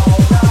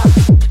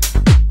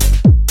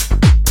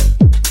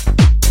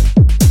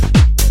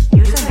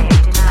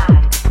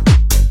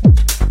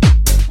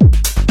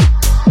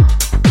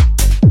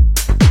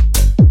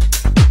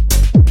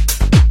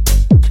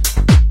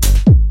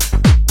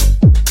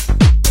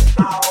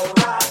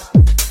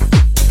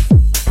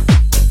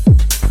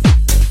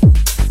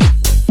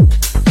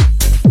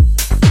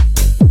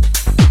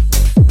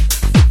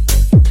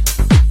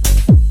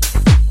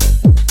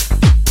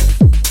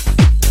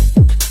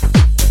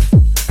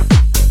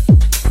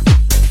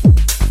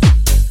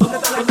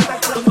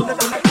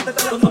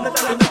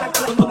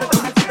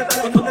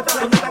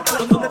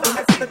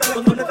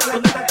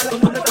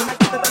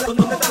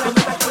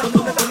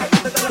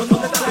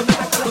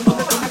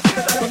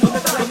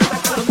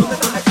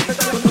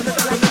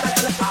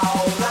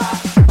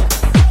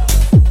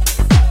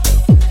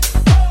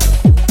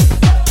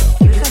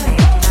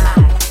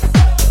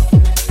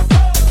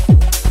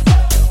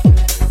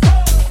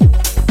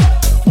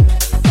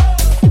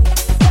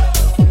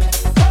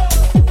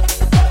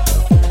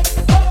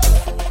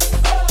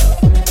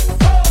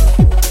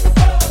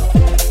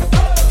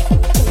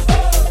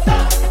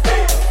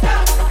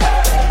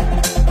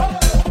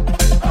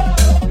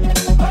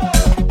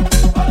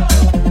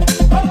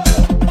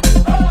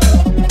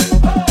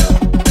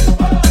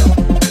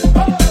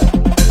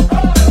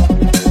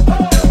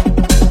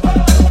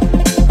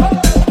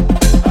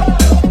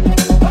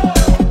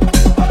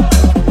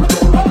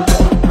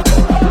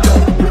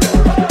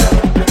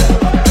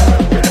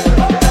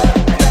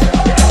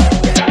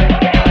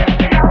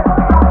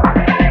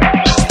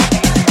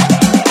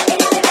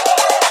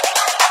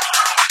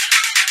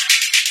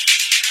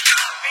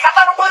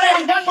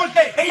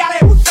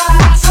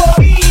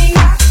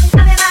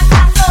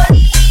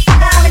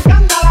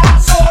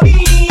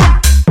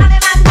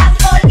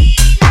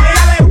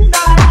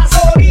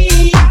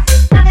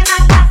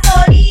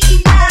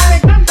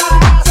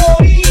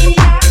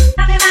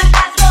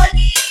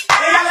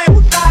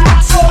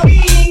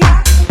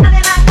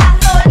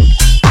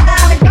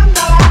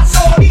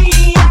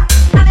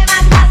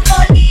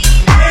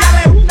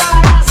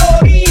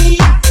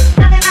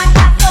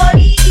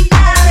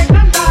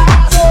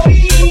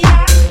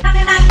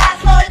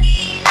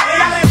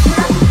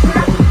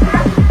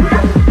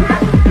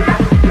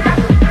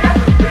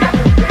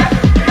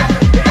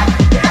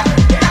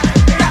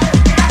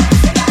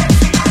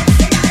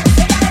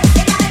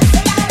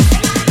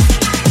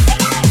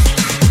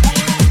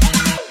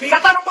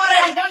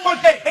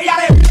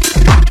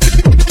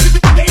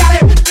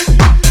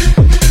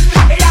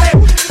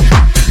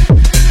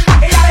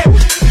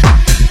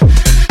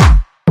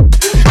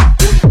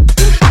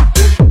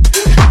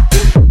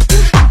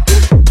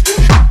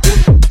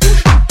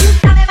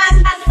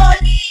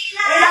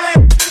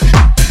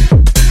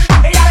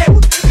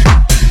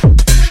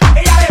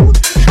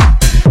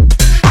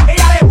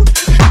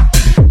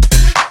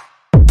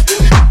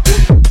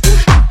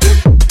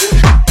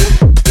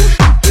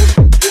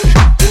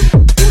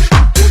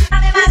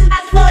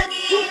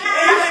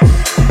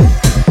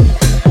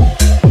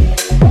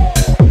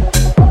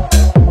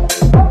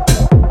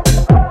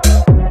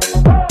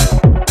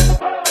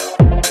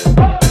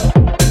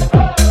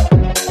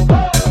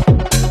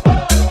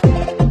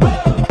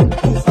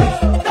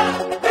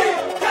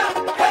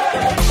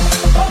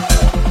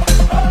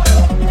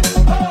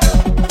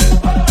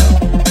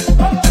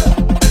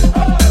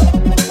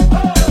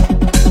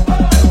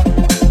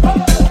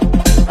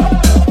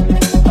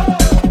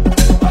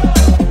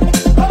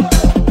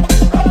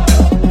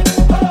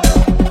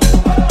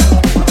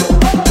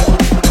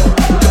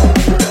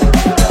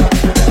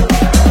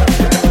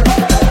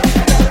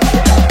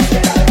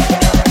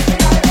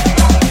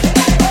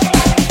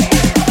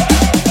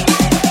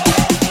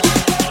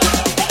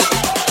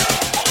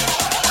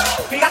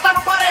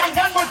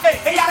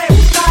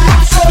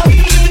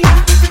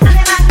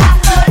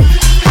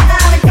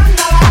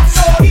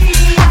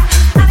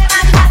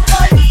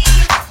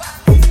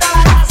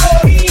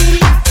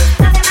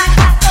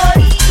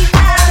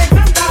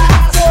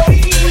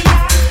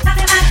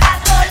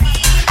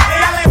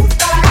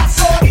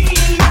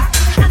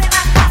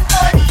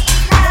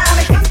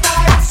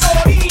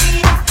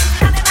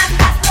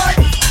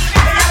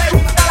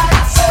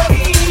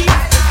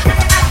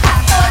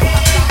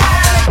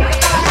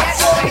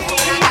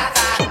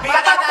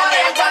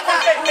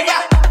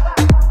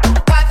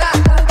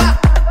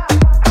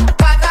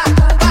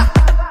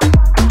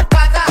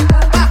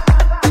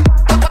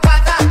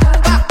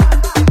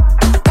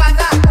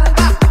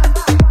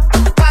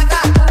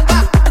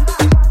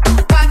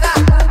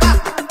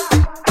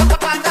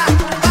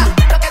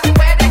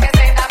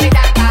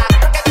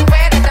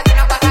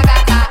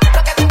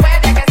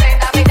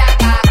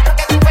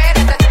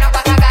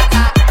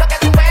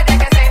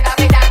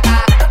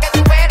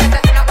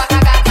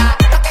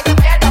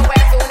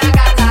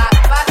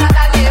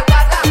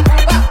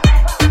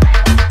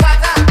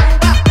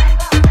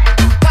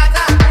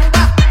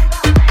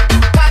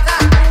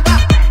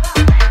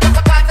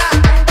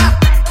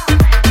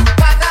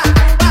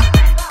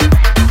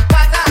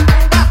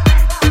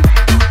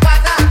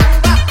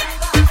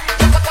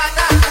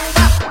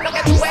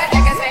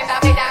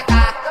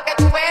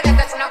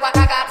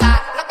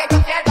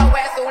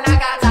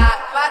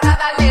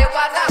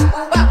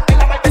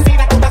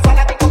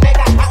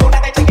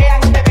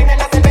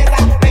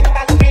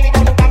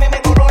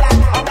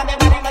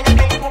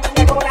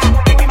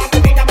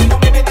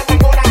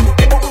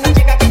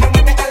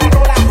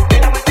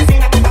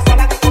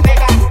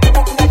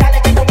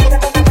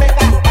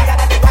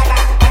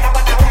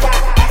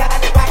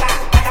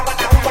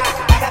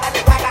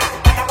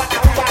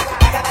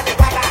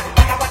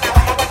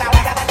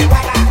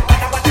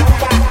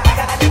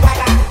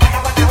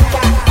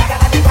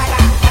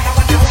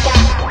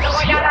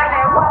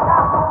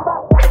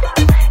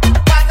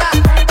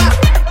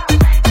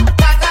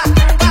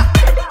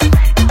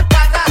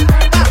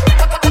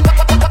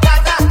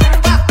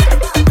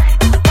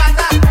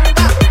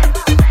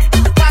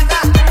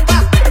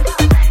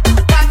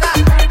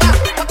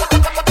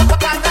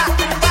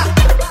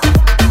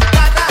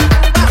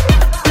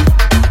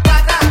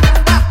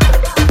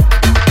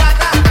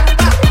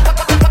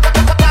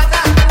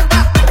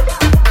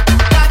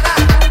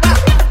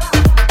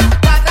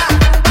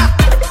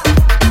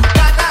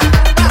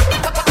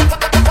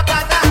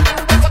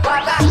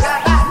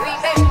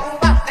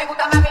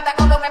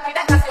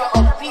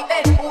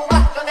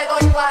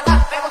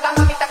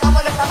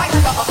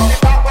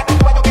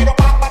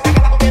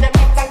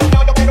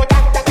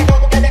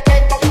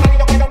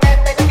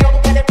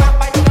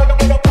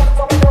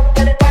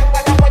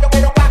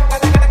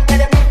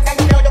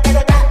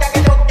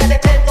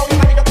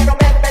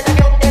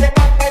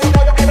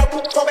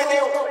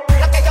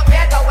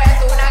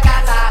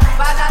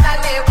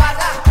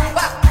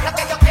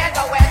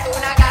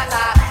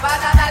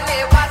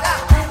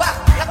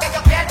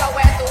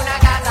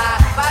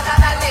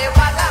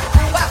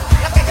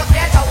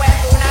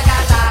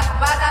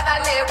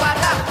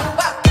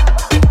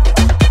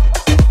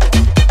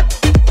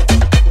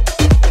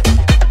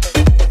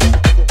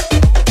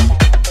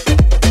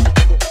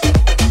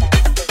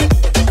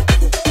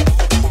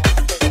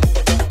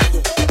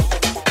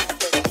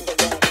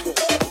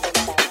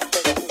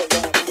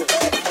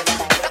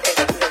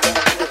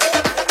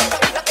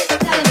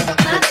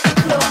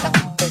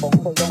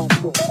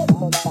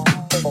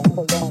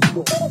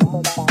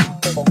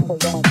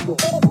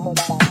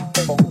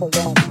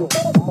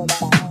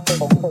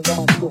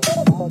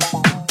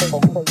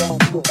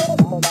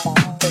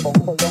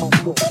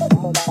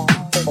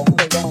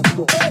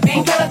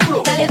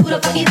 Dale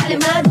duro papi, dale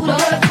más duro.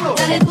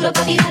 Dale duro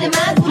papi, dale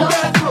más duro.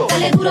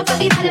 Dale duro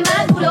papi, dale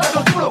más duro.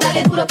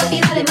 Dale duro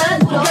papi, dale más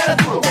duro.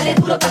 Dale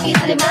duro papi,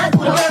 dale más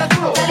duro.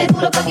 Dale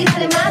duro papi,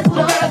 dale más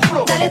duro.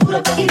 Dale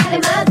duro papi,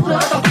 dale más duro.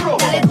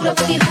 Dale duro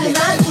papi, dale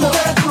más duro.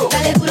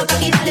 Dale duro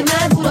papi, dale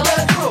más duro.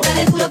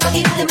 Dale duro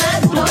papi, dale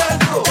más duro.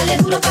 Dale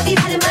duro papi,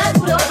 dale más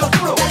duro.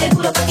 Dale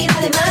duro papi,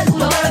 dale más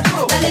duro.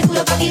 Dale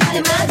duro papi,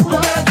 dale más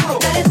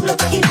duro. Dale duro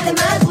papi, dale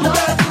más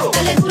duro.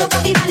 Dale duro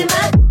papi, dale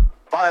más.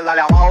 Padre,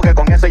 dale abajo que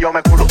con ese yo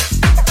me culo.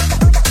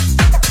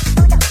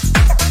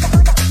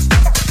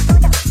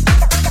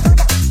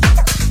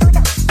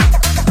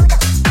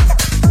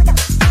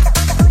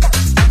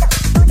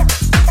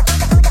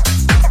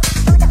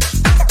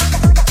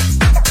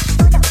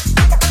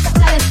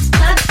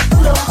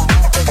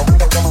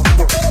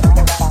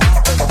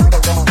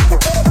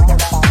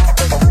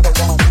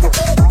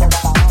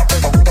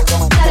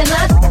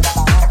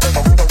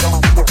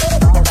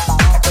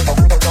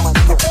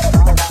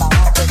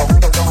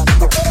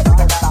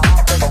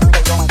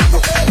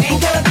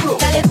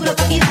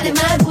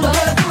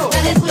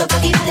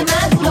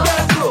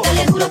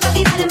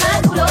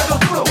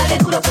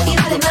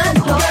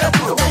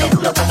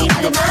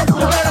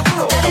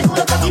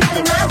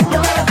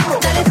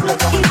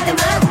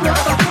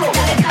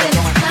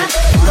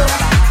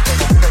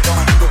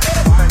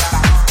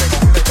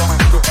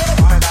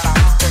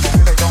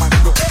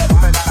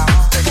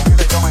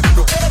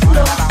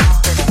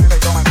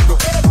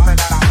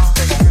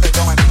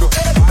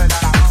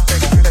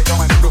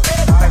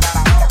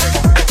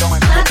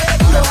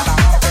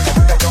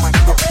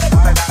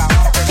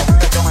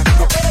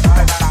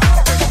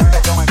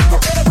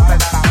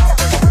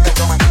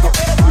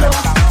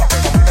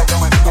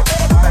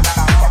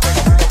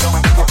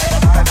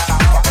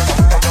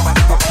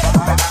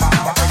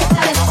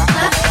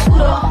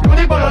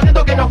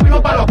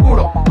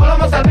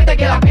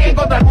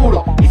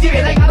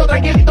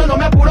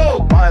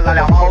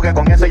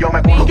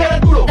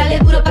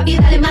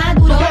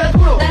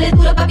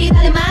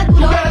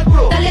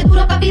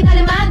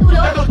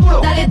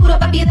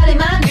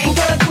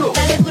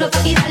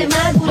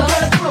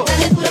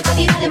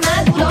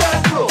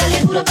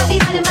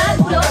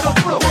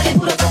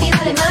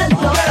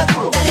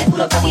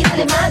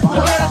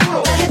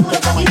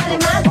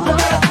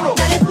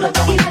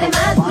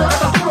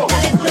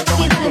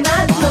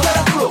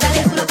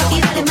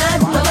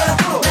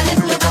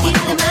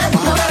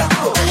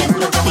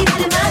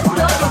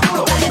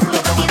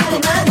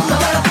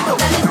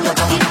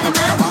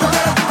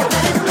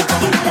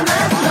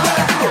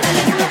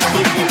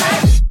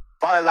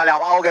 Dale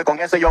abajo que con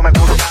ese yo me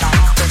culo.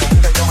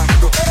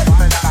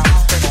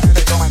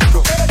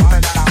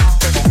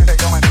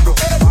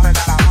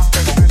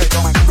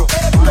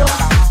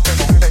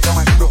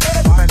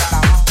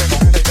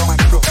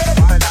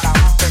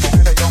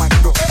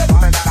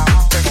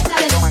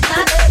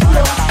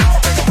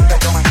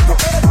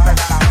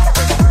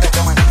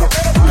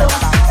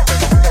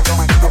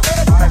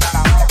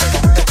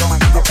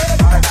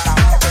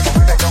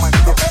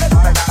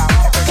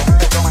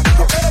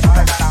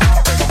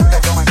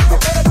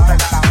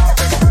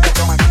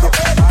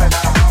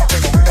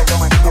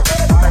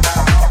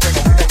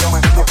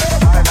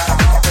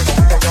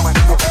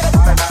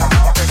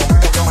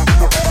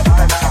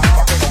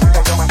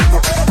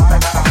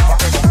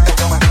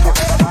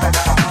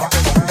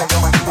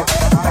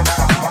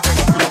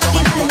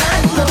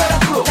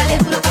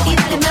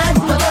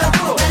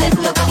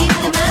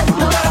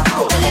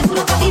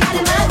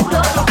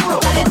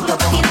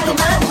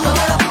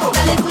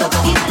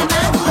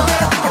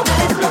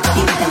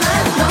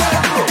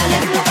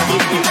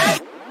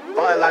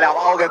 Dale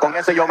abajo que con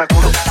ese yo me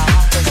culo.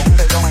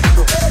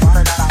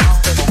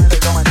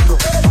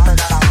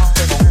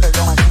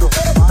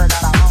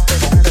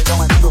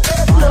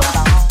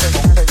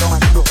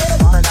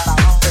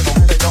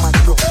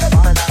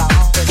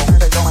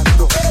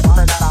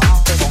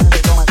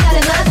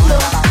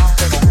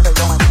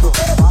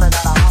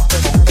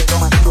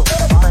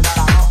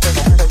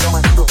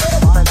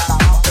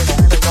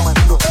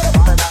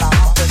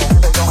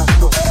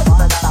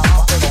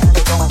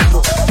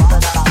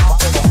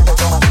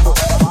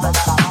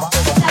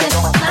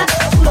 Dale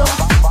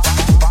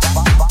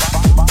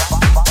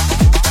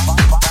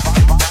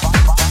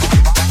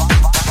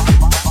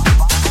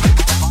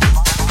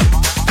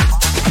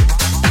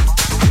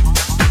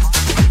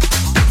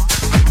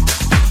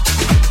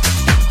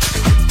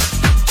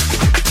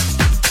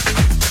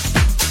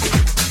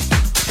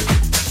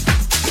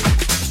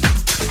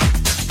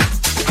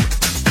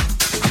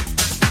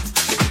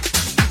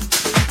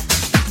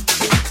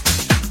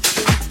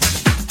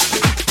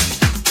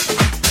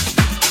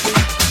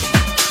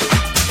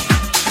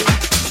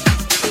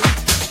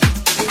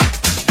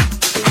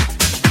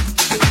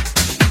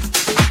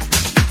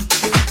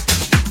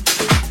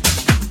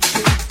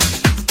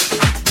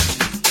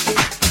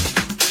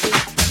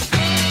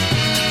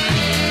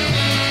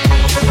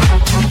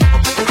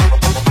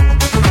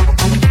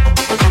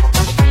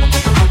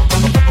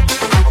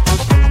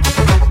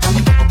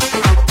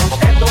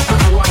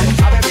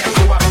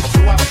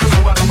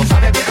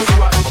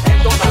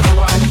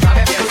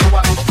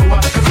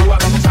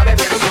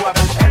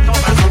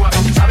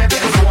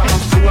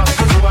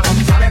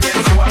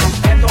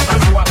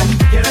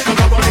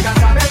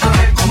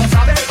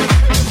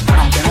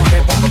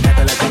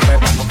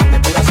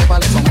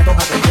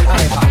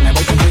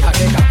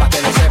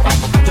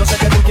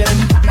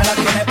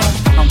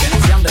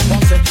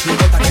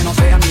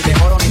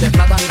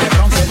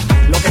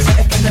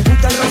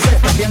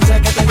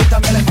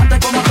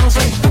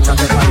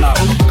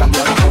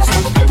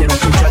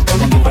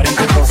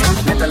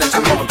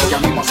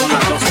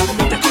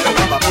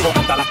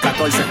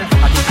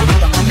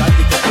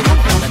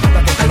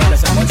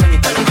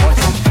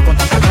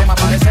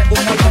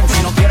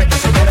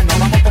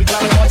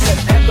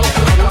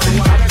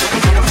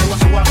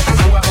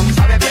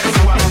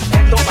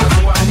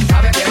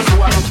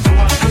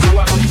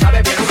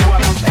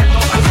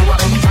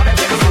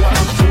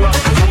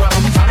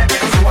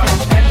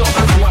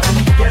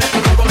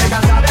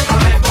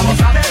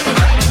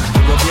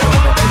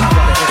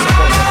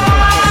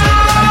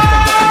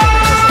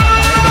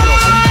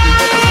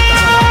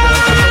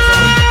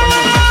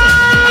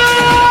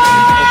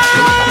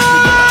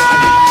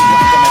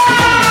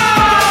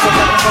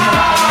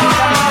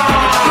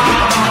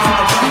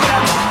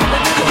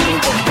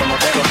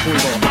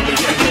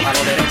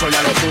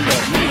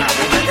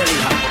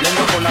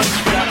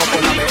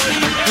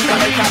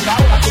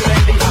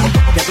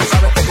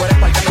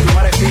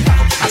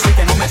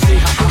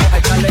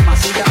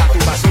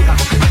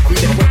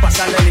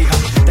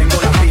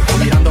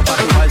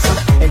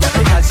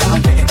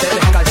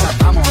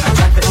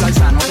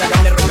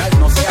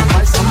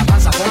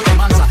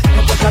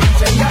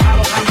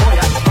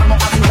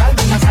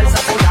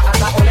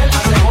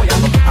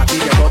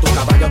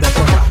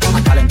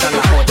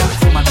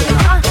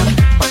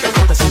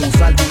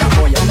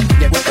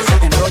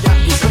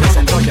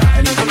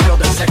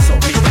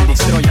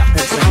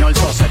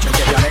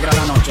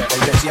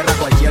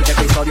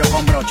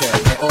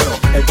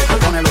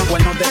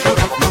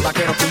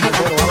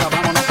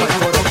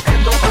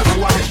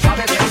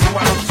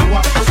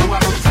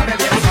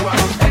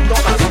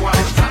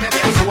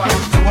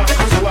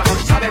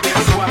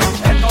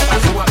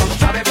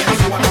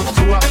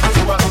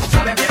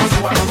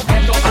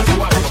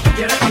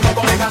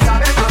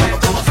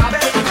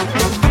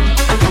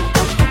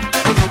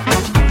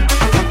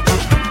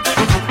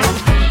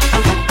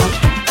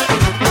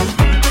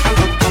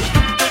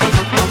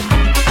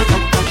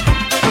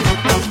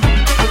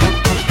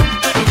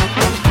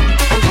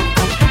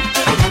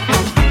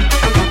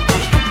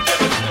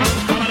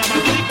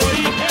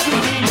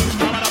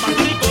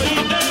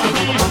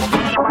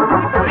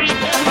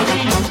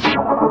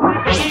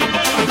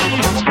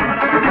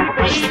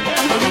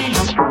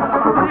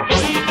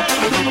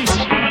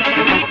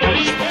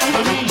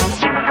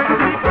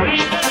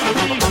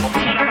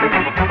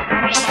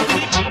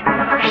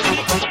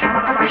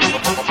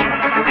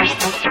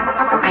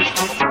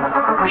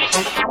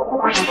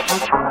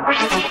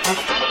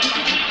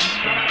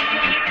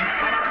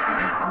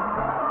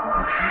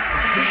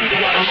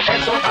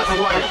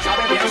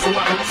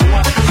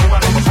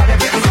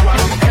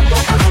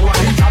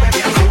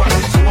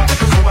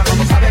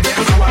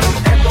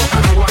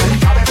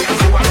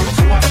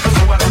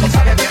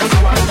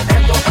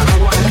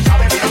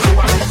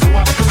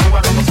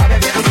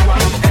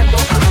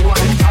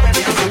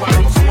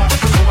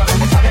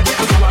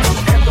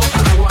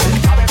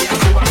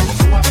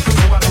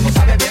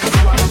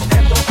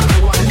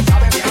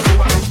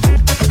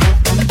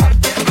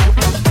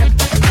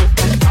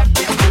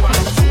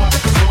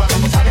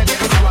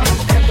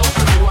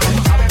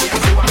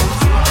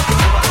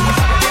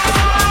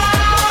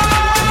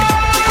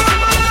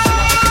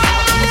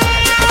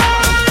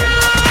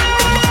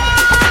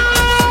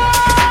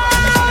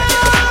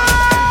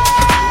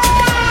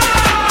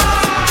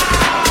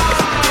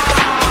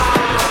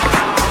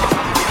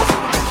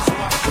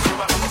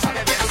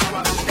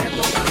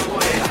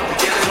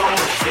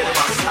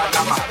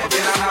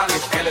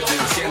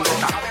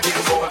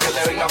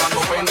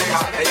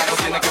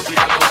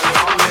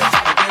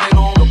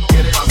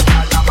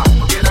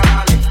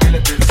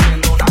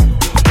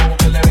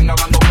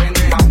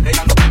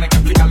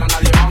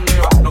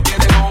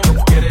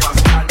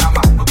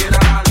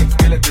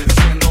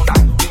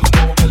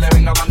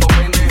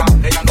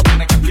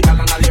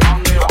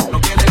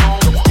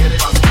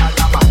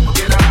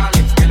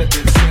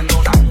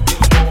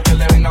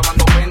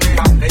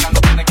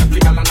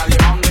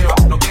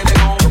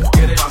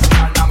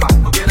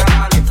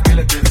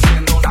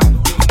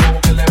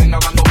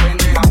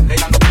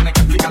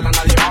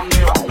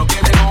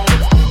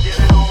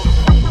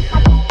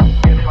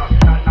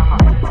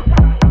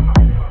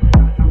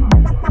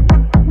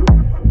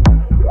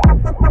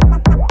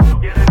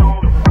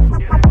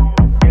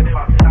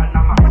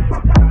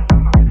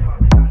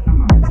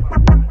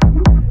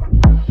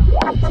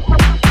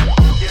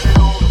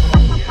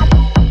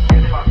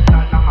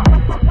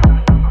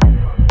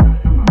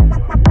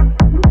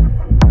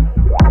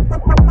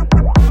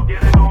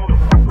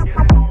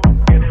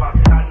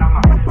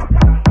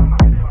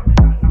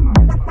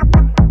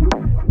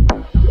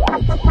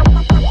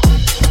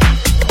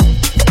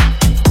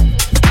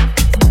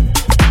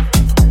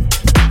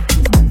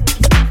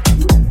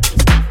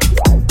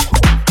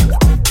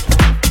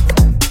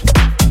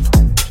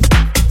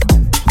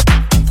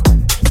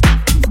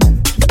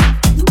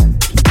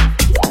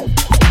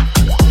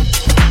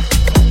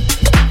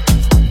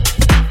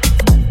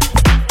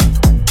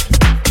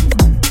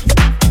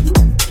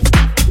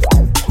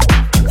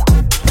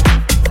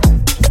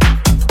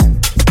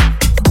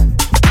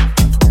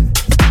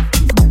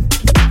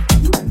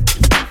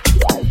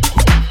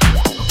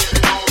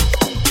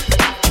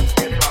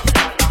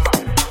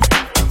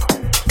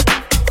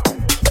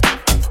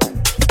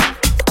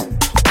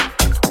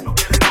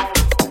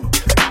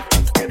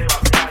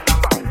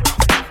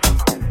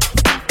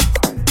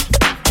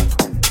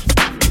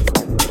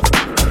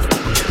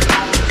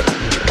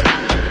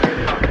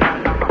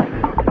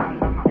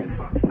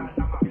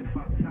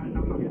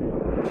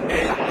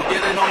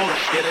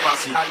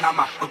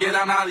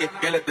a nadie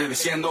que le esté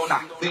diciendo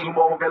nada. Ni un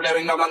bobo que le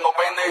venga hablando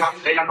pendeja.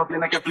 Ella no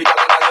tiene que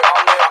explicarle a nadie pa'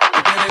 dónde va.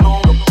 No quiere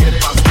novio, quiere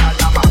vacilar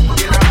nada más. No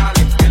quiere a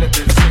nadie que le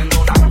esté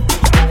diciendo nada. Ni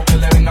un bobo que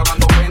le venga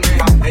hablando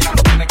pendeja. Ella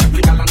no tiene que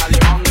explicarle a nadie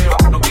pa' dónde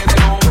va. No quiere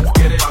novio,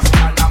 quiere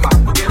vacilar nada más.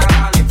 No quiere a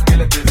nadie que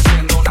le esté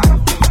diciendo nada.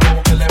 Ni un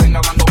bobo que le venga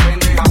hablando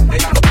pendeja.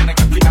 Ella no tiene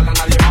que explicarle a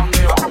nadie pa'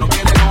 dónde va. No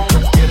quiere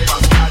novio, quiere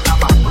vacilar nada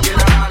más. No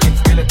quiere a nadie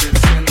que le esté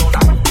diciendo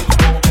nada. Ni un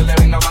bobo que le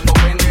venga hablando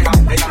pendeja.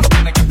 Ella no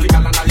tiene que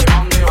explicarle a nadie pa'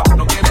 dónde va.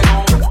 No quiere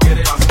novio,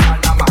 quiere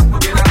vacilar nada más. No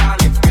quiere a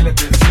nadie que le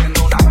esté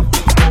diciendo nada. Ni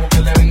un bobo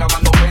que le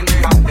venga hablando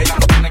pendeja. Ella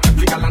no tiene que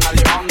explicarle a nadie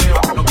pa' dónde va.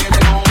 No quiere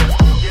novio, quiere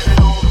novio, quiere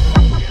vacilar nada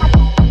más. No quiere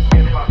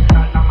novio, quiere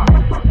vacilar nada más.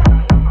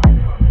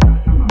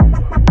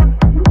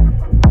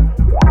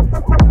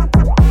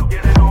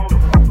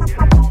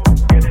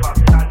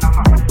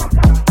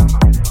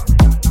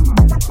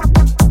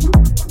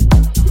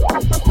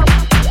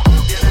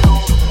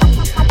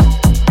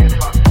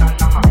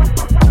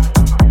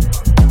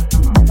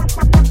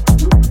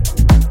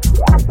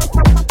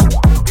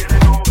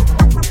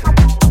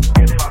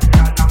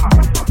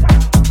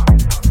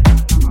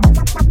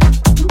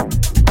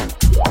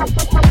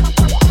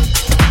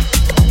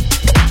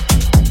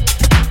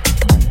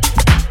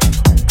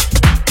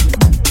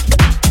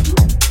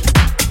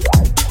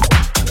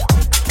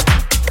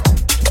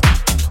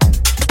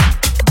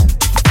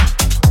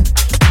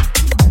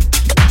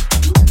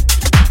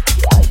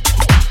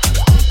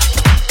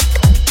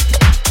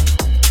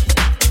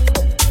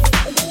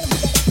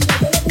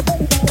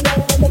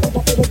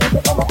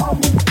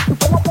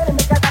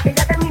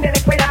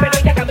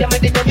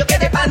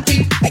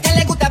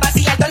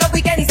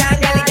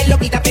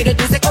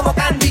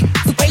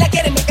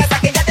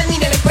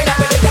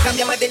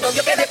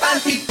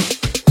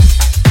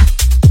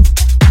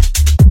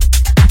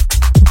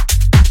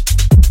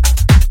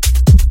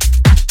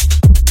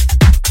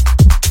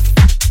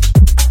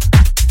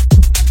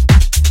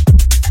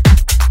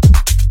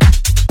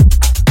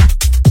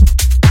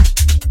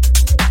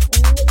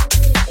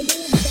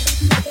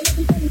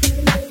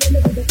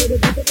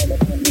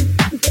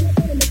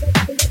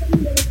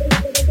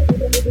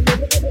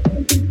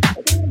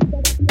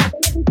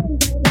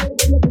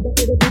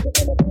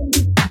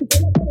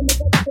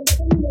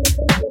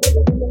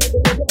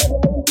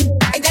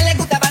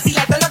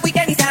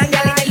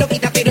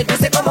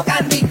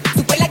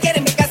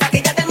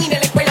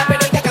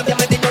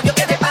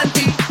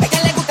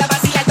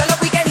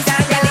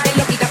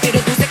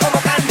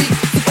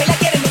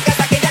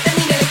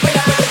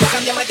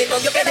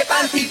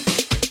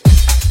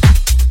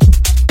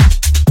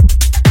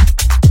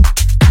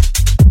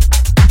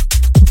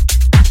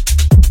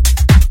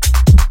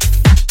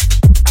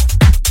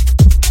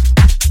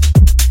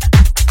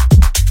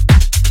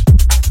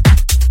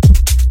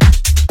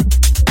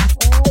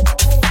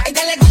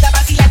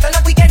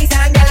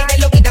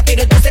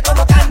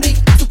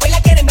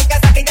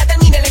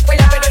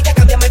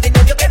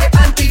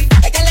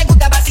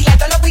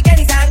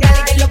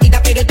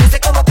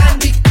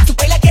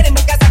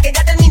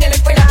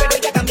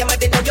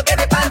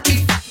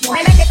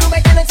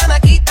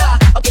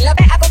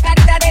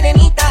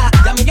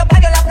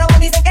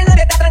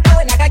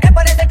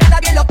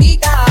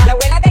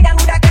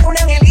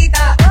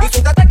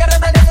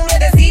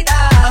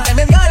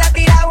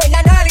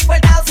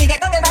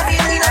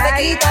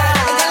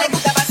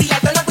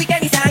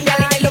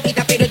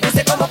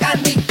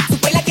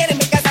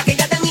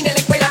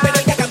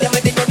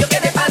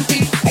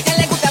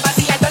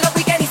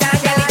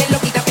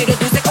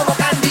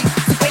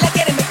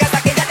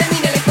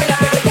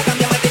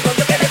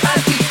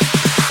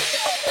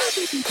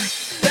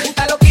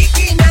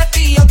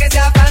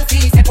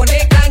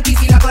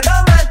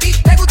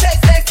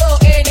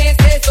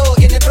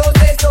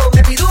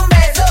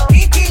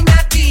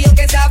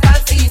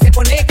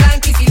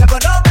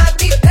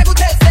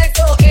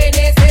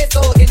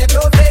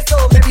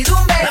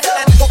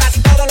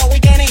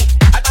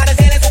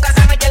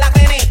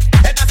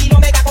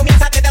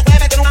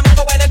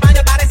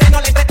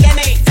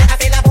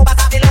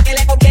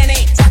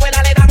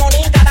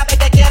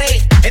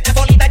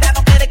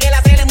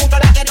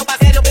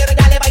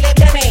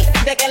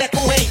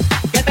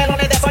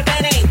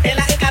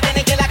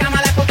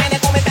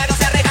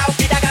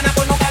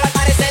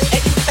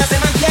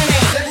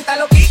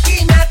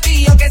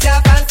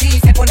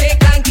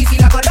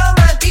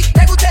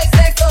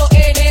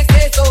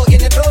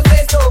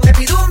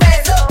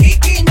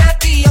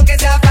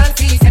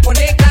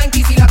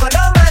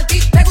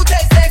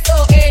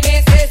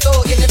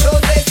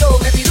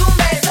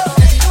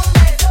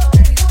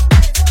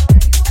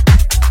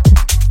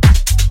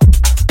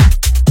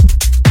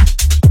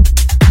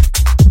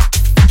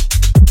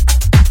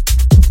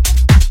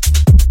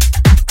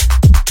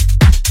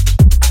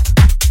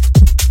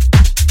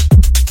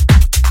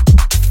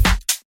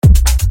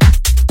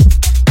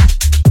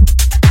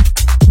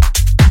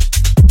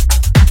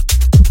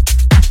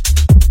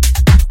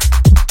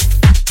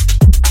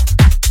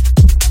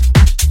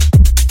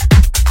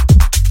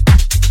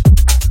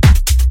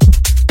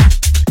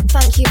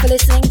 Thank you for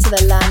listening to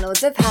the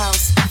Landlords of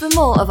House. For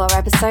more of our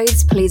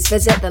episodes, please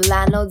visit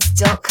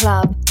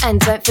thelandlords.club. And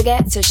don't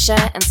forget to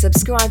share and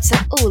subscribe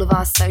to all of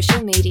our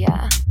social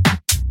media.